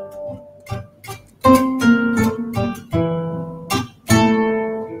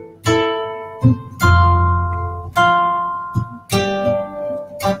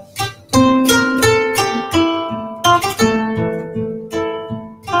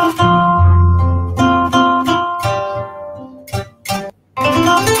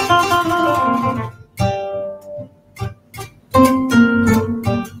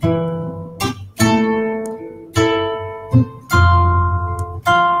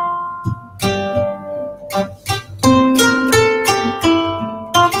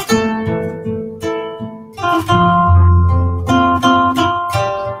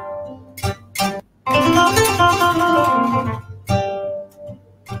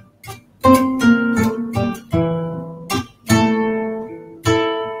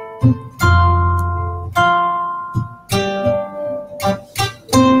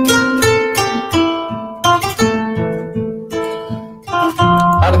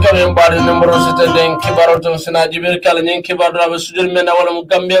 Den Kibaro ton sina jibir kala nyen Kibaro abe sujul mena wala mu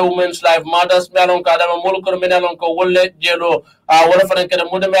Gambia Women's Life Matters melon ka dama mol ko menalon ko wolle jelo wala fanan kada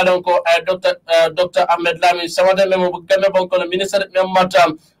mu melon ko Dr. Ahmed Lamin samade memo Gambia banko le ministre mem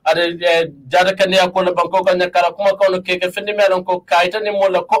matam ade jada kan ya ko le banko kan kala kuma ko no keke fendi melon ko kaita ni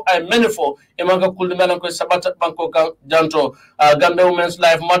mola ko ay menefo e manga kul melon ko sabata banko kan janto Gambia Women's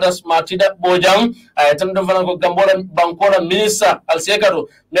Life Matters matida bojang ay tan do fanan ko Gambola banko la ministre al sekado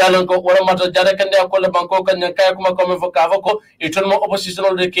melon ko wala mata jada kan ya ko le banko kan kay kuma ko me fo ka ko iton mo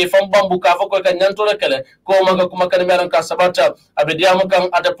opposition de ke fam bambu ka ko kan nyanto le kele ko manga kuma kan melon ka sabata abe diamu kan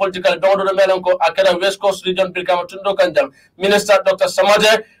ada political dondo melon ko akara West Coast region bil kam tundo kan jam minister Dr.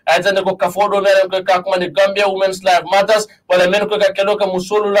 Samade aytande ko kafodo melen ko ka kuma ni Gambia Women's Life Matters wala men ko ka kelo ka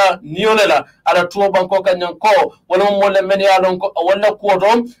musulula niolela ala tuo banko kan ko wala mo le men ya lon ko wala ko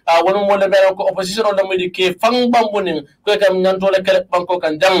do wala mo le men ko opposition on lamudi ke fang bambunin ko kam nyanto le kele banko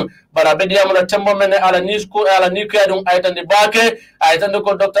kan jam bara be diamu la tembo men ala ni ko adum aytande baake aytande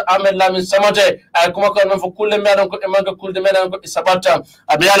ko Dr. Ahmed Lamin Samate ay kuma ko non fo kulle men ko e manga kulde men ko sabata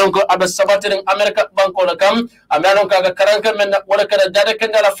abe yalon ko abe sabatirin America banko la kam abe yalon ko ga karanka men wala kada jade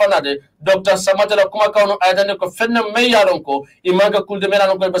kenda fanade Dr. Samate la kuma kawno aytande ko fenna may yalon ko imanga kulde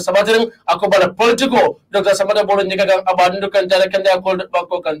melan ko be sabatirin ako bala politiko Dr. Samate bolo nyika kan abadu kan jare kende ko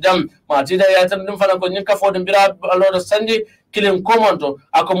banko kan jam ma tida yatan dum fana ko nyika fo dum bira alodo sandi kilin komonto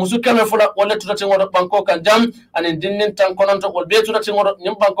ako musu kame fula wala tutati ngodo banko kan jam anin dinnin tan kononto wol be tutati ngodo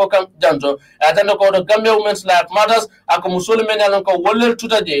nyim banko kan janto aytande ko do Gambia Women's Life Matters ako musulu men yalon ko wala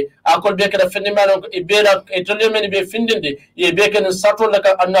tutaje ako be kada fendi melan ko e beeda e tolle men be findinde e be ken sato la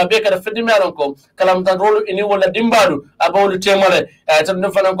ka anna be kada fendi melan ko kalam tan rolu ini wala dimbalu abawlu temale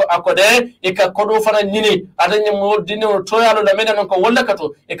aytande fana ko ako de e ka kodo fana nyini atanye mo dinno toyalo la men ko wala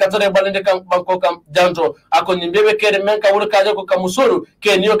kato e katore balinde kan banko kan janto ako nyimbe kede men ka wala ko kamusolu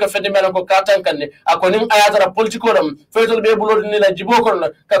ke niyo ka fende mena ko katan kanne akonin ayatara politiko dam fetol be bulodi ni la jibo ko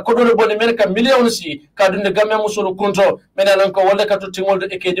ka kodole boni men ka million si ka dunde gamme musolu kunto mena lan ko wala ka to tingol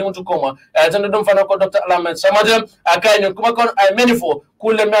e ke dimutu koma tan dum fana ko Dr. Ahmed Samade akay ni kuma kon ay menifo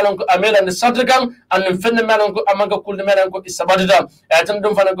kulle melan ko amela ni sadgan an fende melan ko amanga kulle melan ko isabadida tan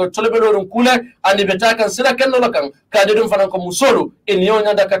dum fana ko tolbe lorun kule andi betakan sira kenno lakan ka dum fana ko musolu e niyo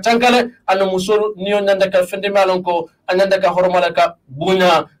nyanda ka tankale an musolu niyo nyanda ka fende melan ko anyanda ka hormala ka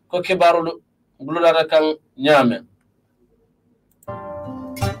bunya ko Kibaro bulula kan nyame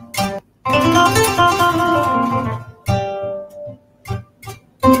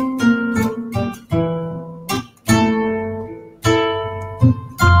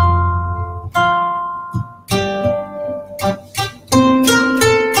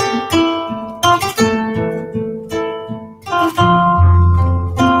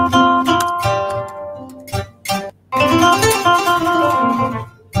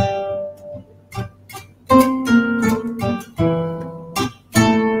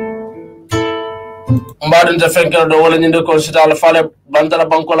barinte fenkere do wala nyinde ko sita ala fale bantala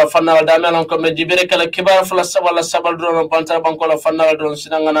banko la fanala damelon ko me jibere kala kibar fula sabala sabal do bantala banko la fanala do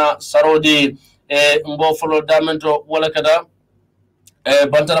sinangana sarodi mbo folo damento wala kada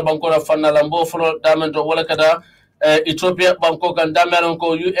bantala banko la fanala mbo folo damento wala kada Ethiopia banko kan damelon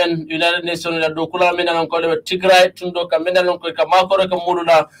ko UN United Nations la do kula menan ko le Tigray tundo ka menan ko ka makoro ka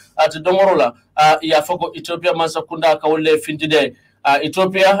mulula at domorola ya foko Ethiopia masakunda ka wolle findide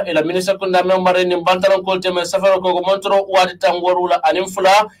Ethiopia ila minister kunda men marini bantalan ko teme safaro ko montro wadi tangorula anim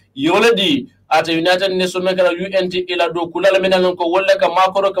fula yoledi at United Nations mekala UNT ila do kula menan ko wolle ka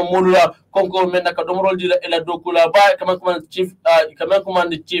makoro ka mulula konko men ka domorol dila ila do kula ba kama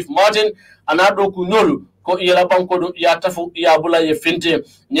chief Martin anado ku nolu ko yela banko do ya tafu ya bula ye finte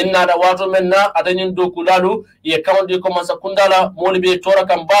ninna da wato menna adanyin do kulalu ye kamandi ko masa kundala molibe tora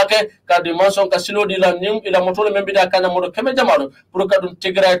kam bake ka dimension ka silodi la nim ila motolo membida kana modo keme jamalo pour ka dum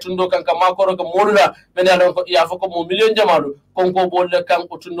tigray tundo kan ka makoro ka molula men ya ko ya fako mo million jamalo konko bolle kan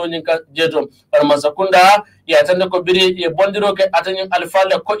o tundo nyin ka jeto par masa kunda ya tande ko biri ye bondiro ke adanyin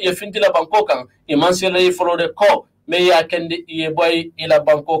alfalle ko ye fintila banko kan imansi lay folode ko me ya kende ye boy ila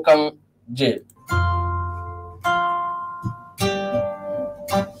banko kan je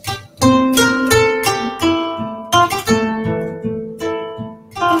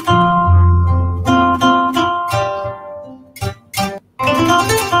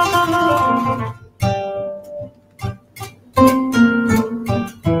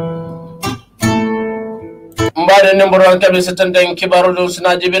mbade numbero an kabe setenden kibaro do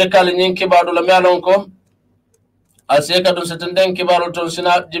sina jibir kala nyin kibaro la melon ko aseka do setenden kibaro to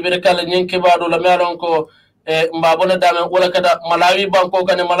sina jibir kala nyin kibaro la melon ko mbabona dame wala kada Malawi banko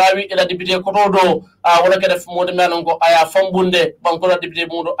kan Malawi ila dibite ko do wala kada mode melon ko aya fambunde banko la dibite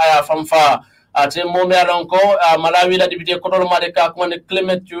mudo aya famfa ate mo melon ko Malawi la dibite ko do made ka ko ne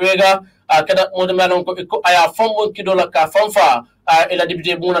Clement Wega kada mode melon ko aya fambon kidola ka famfa ila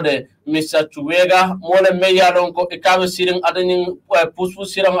dibite muna de Mr. Tuwega mole meyalon ko ikabe siring adanin puspu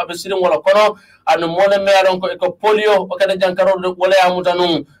siram abe siring wala kono anu mole meyalon ko iko polio o kada jankaro wala ya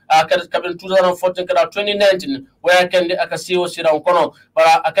mutanun kada kabin 2014 kada 2019 waya kende akasiwo siram kono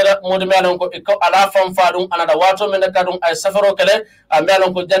bara akada mode meyalon ko iko ala fam fadum anada wato men kadum ay safaro kale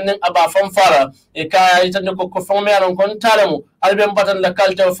meyalon ko jannin aba fam fara e ka yitande ko fam meyalon ko talemu albe mbatan la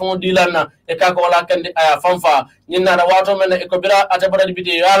kalta fam dilanna e ka ko wala kende aya fam fa nyinna da wato men iko bira atabara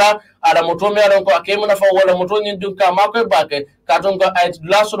dibiti yala ada moto me alon ko akemu na fa wala moto nyin dunka mako bake katon ko ay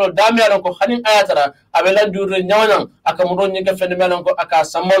lasoro dami alon ko hanin ayatara abelan dure nyawana aka moto nyin ka fende melon ko aka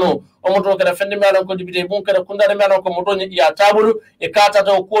sammano o moto ka fende melon ko dibite bun ka kunda melon ko moto nyin ya tabulu e kata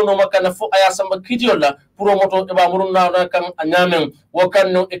to ko no makana fu aya samba kidiola puro moto e ba muruna kan anyamen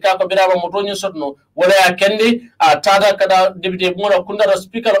wokanno e ka ko biraba moto nyin sotno wala ya kendi a tada kada dibite bun kunda do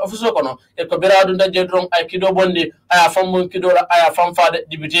speaker office ko no e ko biradu nda jedron ay kido bondi aya fammun kidola aya famfade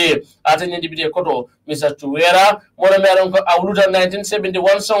dibite atani dibite koto Mr. Tuwera mole meron ko awluta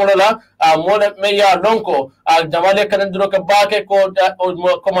 1971 songola mole meya lonko jamale kanan duro ka bake ko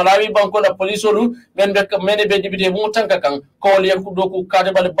Malawi banko la polisolu men be dibite mu tanka kan ko le ku doku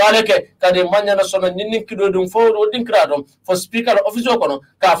kade baleke kade manya na sona ninni kido dum fo do dinkra dum fo speaker office ko no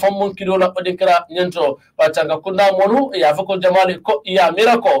ka fammun kido la dinkra nyento watanga kunda monu ya fako jamale ko ya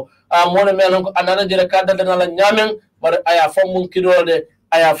mirako mole meron ko anana jere kada dana nyamen bar aya fammun kido de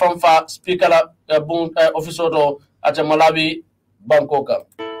aya famfa speaker la bun office to ata Malawi banko ka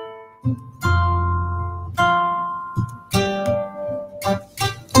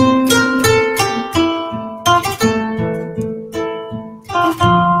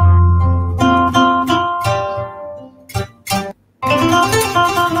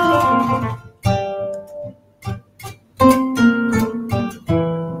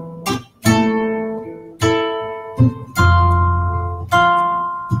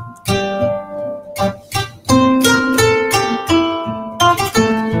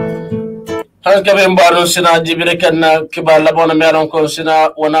kabe mbaro sina jibire kenna kiba labona melon ko sina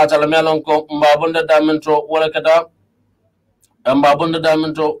wonata la melon ko mbabunda daminto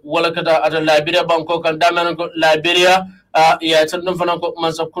wala kada ata Liberia banko kan damen ko Liberia ya tandum fana ko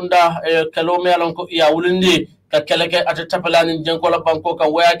masakunda kalo melon ko ya wulindi ka keleke ata tapalani jenko la banko ka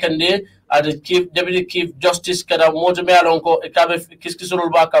waya kende ata deputy chief justice kada moto melon ko kabe kiskisul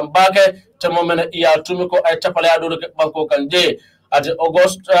ba kan bake tamo mena ya tumi ko ay tapala do banko kan je at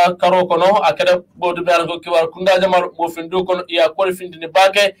August karo kono akada bodu be ko kiwar kunda jamal mo findu kono ya ko findini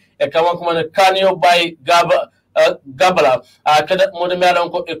bake e kama kuma ne kanio bay gabala kada mo de melon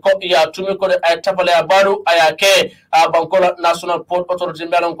ko e ko ya tumi ko ay tapale abaru ayake bankola national port authority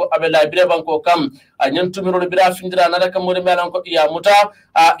melon ko abe library banko kam nyen tumi ro bira findira na ka mo de melon ko ya muta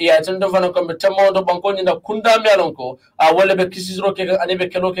ya tan do fana ko be tamo do banko ni na kunda melon ko wala be kisiro ke ani be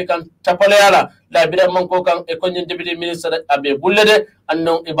kelo ke kan tapale ala library banko kan e ko nyen deputy minister abe bullede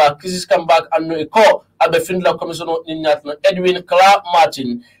anno e ba kisis kam bak anno e ko abe findla commission ni nyatno Edwin Cla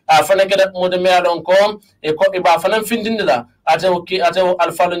Martin fana kada mo de melon ko e ko ba fana findindila atew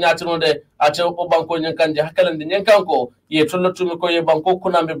alfalu nyatino de atew o banko nyen kanje hakalande nyen kanko ye tollotumi ko ye banko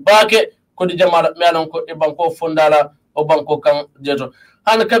kunambe baake ko di jamala melon ko e banko fondala o banko kan jeto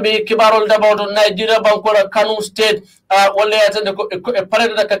han kabi kibarol dabawto Nigeria banko la Kano state wala yatande ko e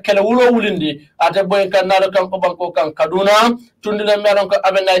parade ka kala wulo wulindi ate boy kan nalo kan o banko kan Kaduna tundile melon ko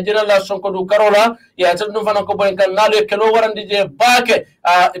abe Nigeria la sonko du karola yatande fana ko boy kan nalo kelo warandi je baake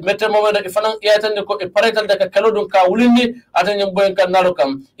mette mo wala fana yatande ko e parade ka kelo dun ka wulindi ate nyum boy kan nalo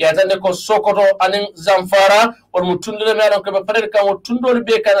kam yatande ko Sokoto anin Zamfara on mu tundile melon ko be parade kan o tundol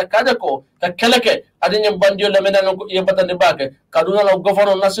be kana kaje ko ka keleke ade nyum bandio le menan ko yebatande baake Kaduna la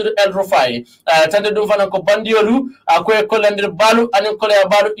governor Nasir El Rufai tande dum fana ko bandiolu ko e kolandir balu anin ko le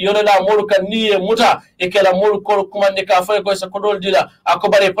balu yolela molu kan niye muta e kala molu ko kumande ka fay ko sa ko dol dila ako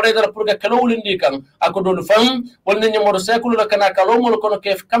bare président pour que kala wulindi kan ako dol fam wonna nyamoro sekulu la kana kala molu kono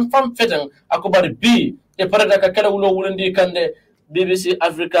ke kam fam feten ako bare bi e président ka kala wulo wulindi kande BBC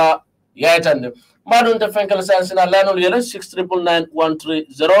Africa yaytande madon ta fenkal sansina lanol yele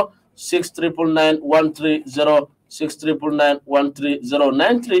 6999130 6999130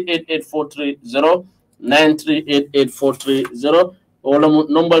 6999130 9388430 wala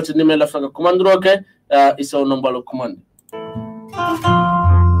number ti nimel afaka commandro ke iso number lo command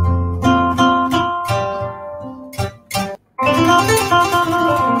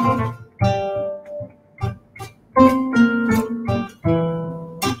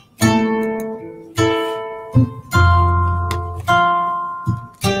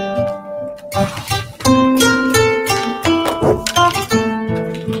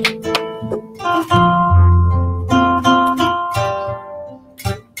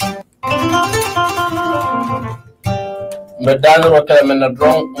dan rokala men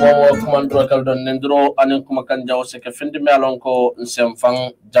drong mo commandro kal don nendro anen kuma kan jaw se ke findi melon ko nsem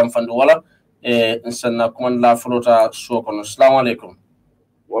fang jamfandu wala nsanna command la flota so kono assalamu alaikum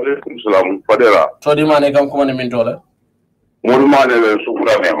wa alaikum salam Fadera to di mane kam kuma min tola modu mane be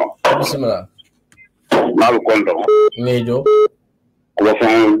sukura nema bismillah mal konto mejo ko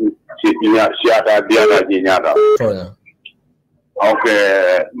fon ci siata diana ji nyada tonya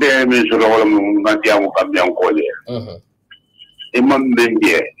okay de mi so wala mu nganti amu kam bian ko je imam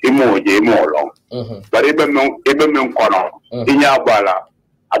bengie imoje imolong bari be men kono inya bala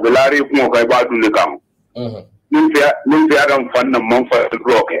abelari ko kay ba dul kam nim fi adam fan man fa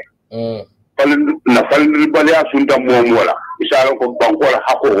roke fal na fal bali asunta mo mola isara ko banko la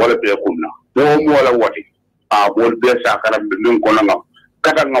hako wala be kunna mo mola wati bol be sakara be min kono ngam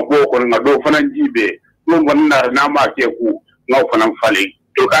kata ngabo ko ngado fanan jibe mo wonna na ma ke ku ngaw fanan fali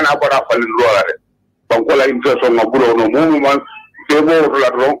to kana ko da fal rola re banko la infeso ngaburo no mo man sebo la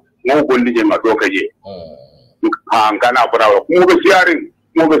ro mo gondi je ngado kaje ngana ko da mo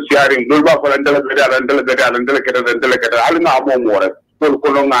be sharing dol ba fala ndala keda alna mo more dol ko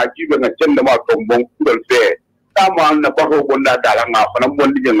no ngaji be ngacen ma tombon dol fe tama na ba ko gonda dala nga fana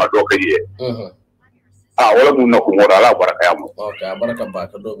bondi je ngado kaje wala mun ko mo dala baraka yam okay baraka ba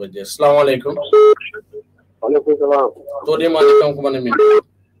ko do be je assalamu alaikum alaikum salam to di mane kam ko man min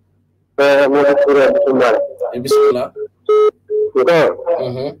mo bismillah bismillah ko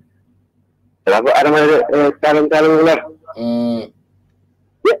Lagu Adama talang ular.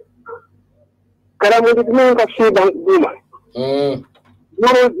 Kalau mau ditemu kasih bank rumah.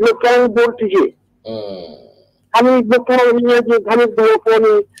 Mau lepas boleh. Kami berpura ini aja kami berpura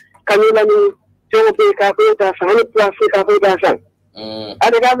kami lagi coba kafe dasar, kami plastik kafe dasar.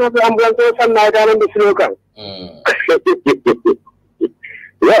 Ada kan ambulans tu sana dalam disilokan.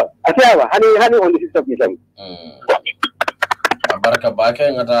 Ya, apa? Hani on the system Islam. Baraka bake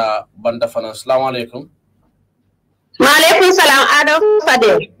ngata banda fana assalamu alaikum wa alaikum salam Adama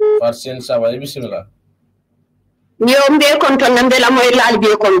Fadera farsin sawa bismillah ñom be konton nambe la moy laal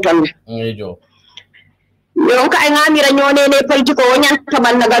be konton ngejo ñom ka ngamira ñone ne politiko wonyan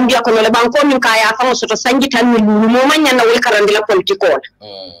tabal na gambia ko le banko min kaya fa so to sangi tan mi mo man nyana wol karande la politiko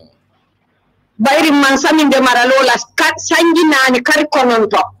bayri man samin be maralo la sangi nani kar konon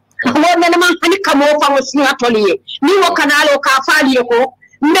to wonna man hani kamo fa mo singa toliye ni wo kanalo ka faali ko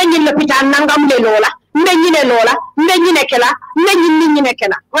ndani l'hôpital nangam le lola mbenyine lola mbenyine kela mbenyine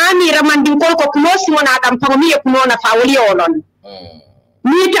kela ngani ramandin ko kuno simona adam pammi kuno na fawli olon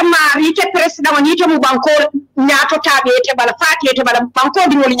ni te mari te president ni te mu banko nyaato tabe te bala fati te bala banko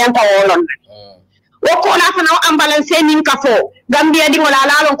di woni nyanta olon o ko la fana ambalance nin ka fo gambia di wala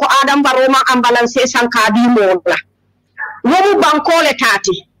lalon ko adam baroma ambalance sanka bi mola wo mu banko le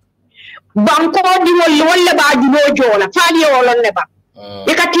tati banko di wala ba di jona fali olon ne ba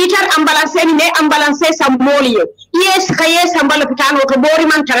ika titar ambulance ni ne ambulance samboliyo yes kaye sambalo pitano to bori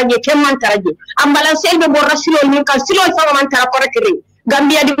man taraje temman taraje ambulance be borra silol min kan silol fa man tara korekri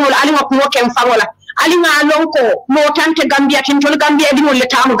gambia di mol ali ngako kem fagola ali nga lonko mo tante gambia tin tol gambia di mol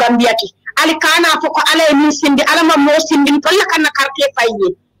tamu gambia ti ali kana foko ala min sindi ala ma mo sindi tolla kan carte fayye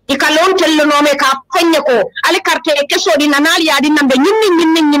ika lon tello no me ka fonye ko ali carte keso di nanali ya di nambe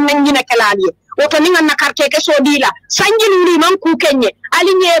nyinni kelali woto ni nganna carte ke sodila sanjiluli man ku kenye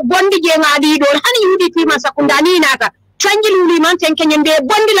alinye bondi je ngadi dol hani yudi fi masakunda ni naka sanjiluli man tenkenye be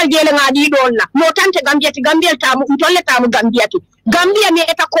bondi la jele ngadi dol na mo tante gambia ti gambia tamu tolle tamu gambia ti gambia me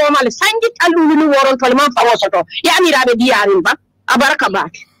eta ko mal sanjit alulu ni woron tol man fa wosoto ya amirabe diyarin ba abaraka ba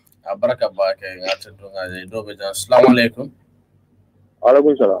ke ngata do ngaje do be assalamu alaikum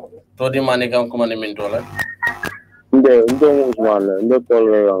alaikum salam to di mani kam ko mani min dola ndo Usman ndo tol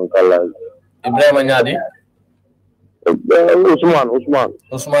kala Ibrahima Nyadi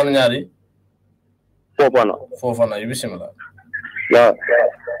Usman Nyadi Fofana bismillah ya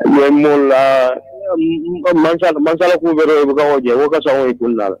yemola mansala ku bero bu gawoje wo ka sawo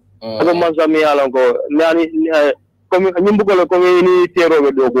ikunna ko mansa mi ala ko nani ko nyimbu ko ni tero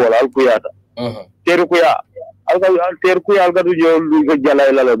be do ko al kuyata teru kuya al ga du jo ko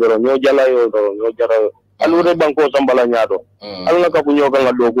jala la do ñoo jala yo do ñoo jara alu re banko sambala nyaado al ka ku ñoo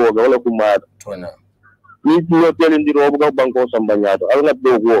ga do ko wala ku maado tona ni yo telindi ro bu banko sambala nyaado al nga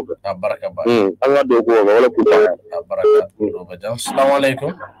do ko baraka ba al nga do ko wala ku maado baraka do ba jam assalamu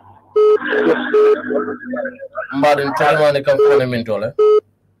alaikum mbaden tolmane kam ko min tole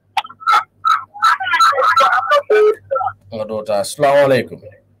ngadota assalamu alaikum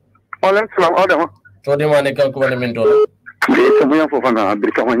wala salam adama to di mane kan ko min tole be mo yan fofana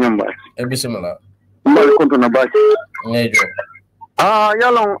birka ma nyamba e bismillah mbal konto na ba ngejo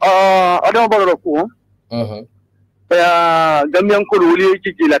yalon adama baro ko ya gambian ko wuli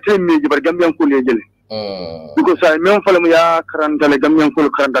ci la temme ji bar gambian ko le jele because I même falamu ya karanta le gambian ko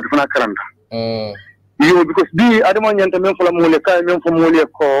karanta fana karanta yo because bi adama nyanta même falamu le kay même fo mo le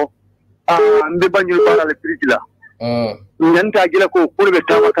ko mbe banjul para le trikila nyanta gila ko kurbe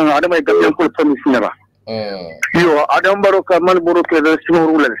tama kan adama e gambian ko permission ba yo adama baro ka man baro ke da simo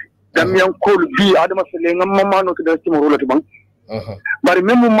rula gambian ko bi adama sele ngam mano ke da simo rula to bang bari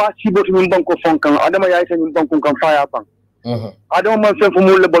même ma siboto min banko fonkan adama yaita min banko kan faya bang adama man fen fo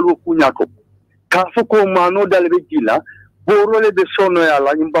mo le balu ku nyako ka foko mano dalbe gila borole be sono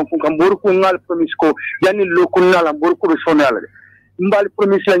yala min banko kan bor ko ngal promise ko yani lo ko nala bor ko be sono yala mbal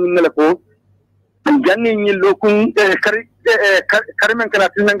promise la ngala ko janni ni lo ko kare men kana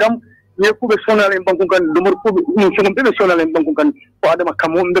tin ngam ne ko be sono yala banko kan do mor ko ni so be sono yala banko kan ko adama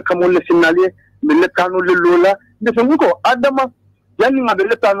kamon le sinali be le kanu le lola de so ko adama yani ngabe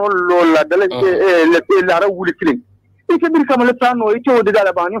le tano lola dala le la ra wuli kilin ite bir kam le tano ite o de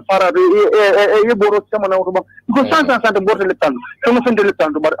dala bani fara e boro sama na ko ko santa borte le tano so no fende le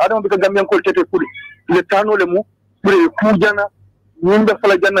tano bar adama bi ka gambian ko tete kuli le tano le mu bure ku jana nyinde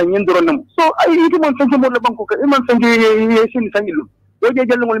fala janna nyindoro nam so ay ite mon sanke mo le banko ka man sanke sin sangilu o je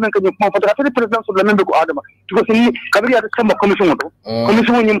jallo mo men ka ñu mo fata te president so le membe ko adama ko sini kabiri ya sama commission to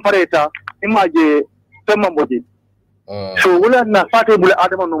commission ñim pareta imaje tema mbodi so wala na fate bule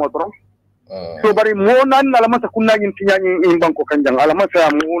adama no matron so bari mo nan ala masa kunna ngin tinyani in banko kanjang ala masa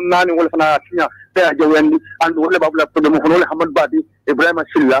mo nan wala fana tinya ta jawendi and wala babula to mo wala hamad badi ibrahima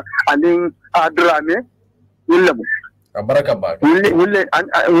silla andin adrame wala mo baraka ba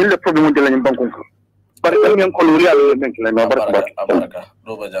wala problem de la banko ko bari ngeen ko luri ala men la no baraka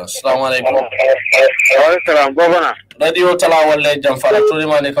do ba jan assalamu alaikum wa salam bobana radio tala wala jam fala to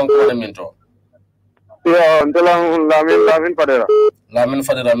mane kan ko min to yo ndolan lamin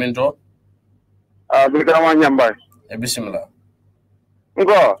fadera minto bilkama nyamba e bismillah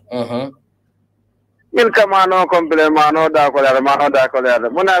ngo il kamano komple mano da ko le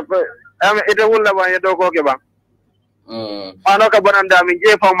mona am ite wulla ba yedo ko ke ba mano ka bananda mi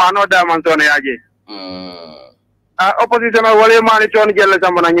je fa mano da man to ne yaje opposition wala mani ton jelle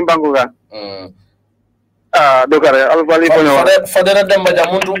sambana nyimbangu ga do kare al bali ko fadera demba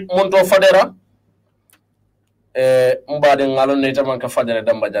jam munto fadera mbade ngalo ne tam ka fadera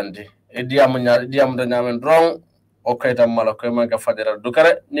damba janti e diam da nyamen drong o kayta mala ko man ka fadera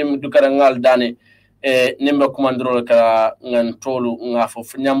dukare nim dukare ngal dani nimbe kumandiro kala ngan tolu ngafo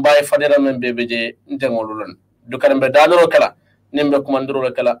nyambaye Fadera Menbe beje ndengolulon du karambe danoro kala nimbe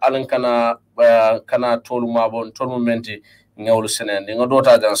kumandiro kala alan kana kana tolu mabon tolu menti ngawlu senende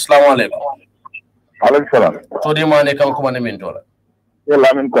ngodota jan assalamu alaikum alaykum salam to di mane kan kuma ne min dola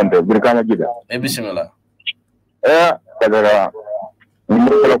yalla min konte burkana gida bismillah Fadera min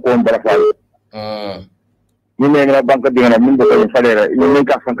ko ko mbara fa min ne banque dingana min ko Fadera min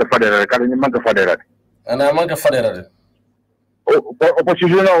ka fanka Fadera kada min manka Fadera ana manka Fadera de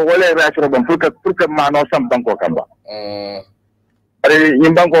opposition wala reaction bon pour que mano sam banko kamba ari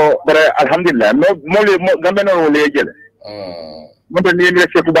yin banko bare alhamdulillah mo le gambe no le jele mo to ni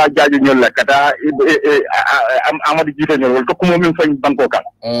chefu ba jaaju ñol la kata amadi jito ñol to ko mo min fañ banko kan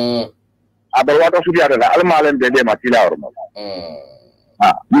aba wato su biara la almalen de ma tila ormo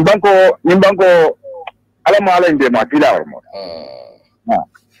ni banko almalen de ma tila ormo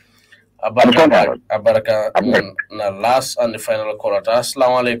abaraka na last and the final quarter.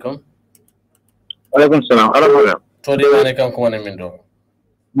 Assalamu alaikum. Alaikum salam. Alhamdulillah. To di mane kan kuma ne min do.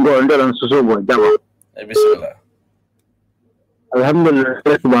 Ngo ndalan suso bo jaba. Bismillah. Alhamdulillah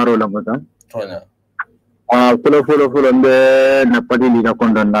Kibaro la mata. Tonya. Fulo mbe na padili na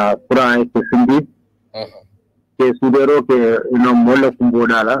kondana pura ke sindi. Ke sudero ke ino mola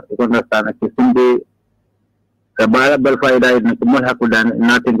kumbodala konda sana ke sindi. Kabala bel faida ni kumon hakudan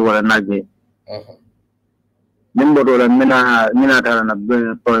natin wala naje min bodo la mina tara na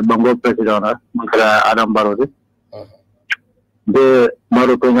bango president mangala Adam Barodi de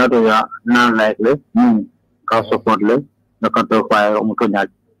Baro to nyato ya na likely ka support le na ka to fire mo to nyaat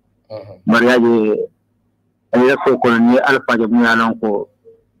mariage ay so ko ni alpha je mi alon ko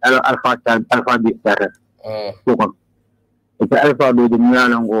alpha bi tara ko alpha do je mi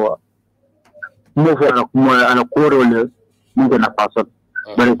alon ko mo fala mo ala korole mo na pasot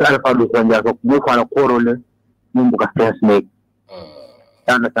bari sa alfa do sanja ko mo fala korole mo buka snake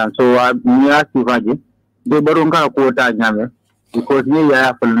tan so mi asifaji de baro nga ko ta nyame because ni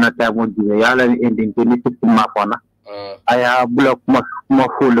ya fala na ta mo di ya la ending ni system ma fona aya block ma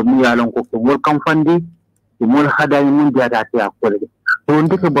folo mi ya lon ko mo kam fandi mo hada ni mo jada ta ko le to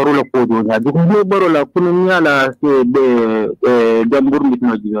ndike baro la ko do nya du ko baro la kunu mi ala se de jambur nit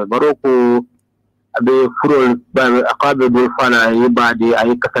no ji baro ko abe furol ba akabe do fala yibadi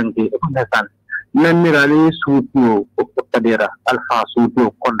ay katanke ko nasan nan mirali suutu Fadera alfa suutu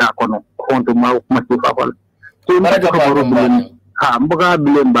koda kono konto ma ci fafal to ma ko baro bilen ha mbaga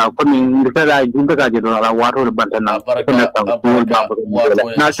bilen ba ko min ndara junda ka je do ala wato le bantana ko na tan ko ba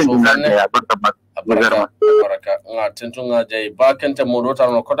na tin nan ya baraka nga tentu nga jay ba kente modo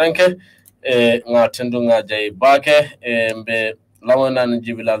tan ko danke nga tentu nga jay ba ke mbe lawana na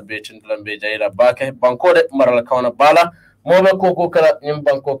jibilal be tindulan be jayira bake bankode maral kawana bala mobe koko kala nyim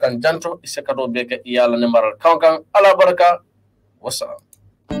banko kan janto isekado be ke yalla ne maral kawan ala baraka wassalam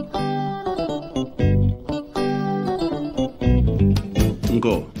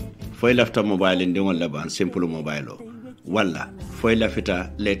ngo foy lafta mobile ndi wala ban simple mobile wala foy lafita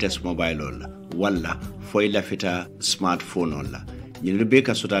latest mobile wala foy lafita smartphone la ñin be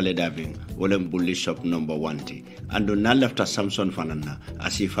ka sotale davin wala bulli shop number 1 ando na lafta Samsung fanana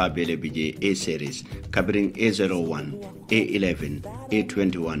asifa bele bije A series covering A01 A11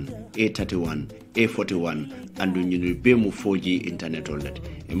 A21 A31 A41 ando ñin be mu 4G internet wallet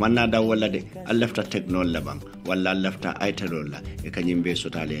e manna da wala de lafta technology la bang wala lafta itel la e kanyim be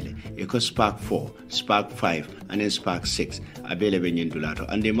sotalele e ko Spark 4 Spark 5 and Spark 6 abele be ñin dulato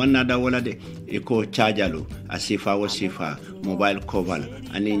ande manna da wala de e ko chargealo asifa wasifa mobile cover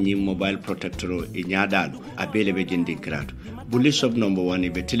ani ñi mobile protector e nyaadalu abele be jindi krato bulli shop number 1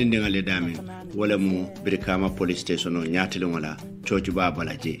 be tilinde ngale damin wala mu Brikama police station o nyaatile wala choju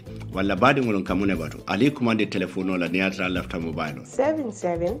babala je wala badi ngolon kamune bato ali commande telephone la niatra lafta mobile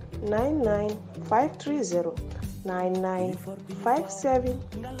 7799530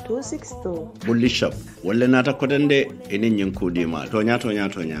 9957262 bulli shop wala nata kodande enen nyen kudima tonya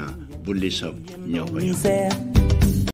bulli shop nyoba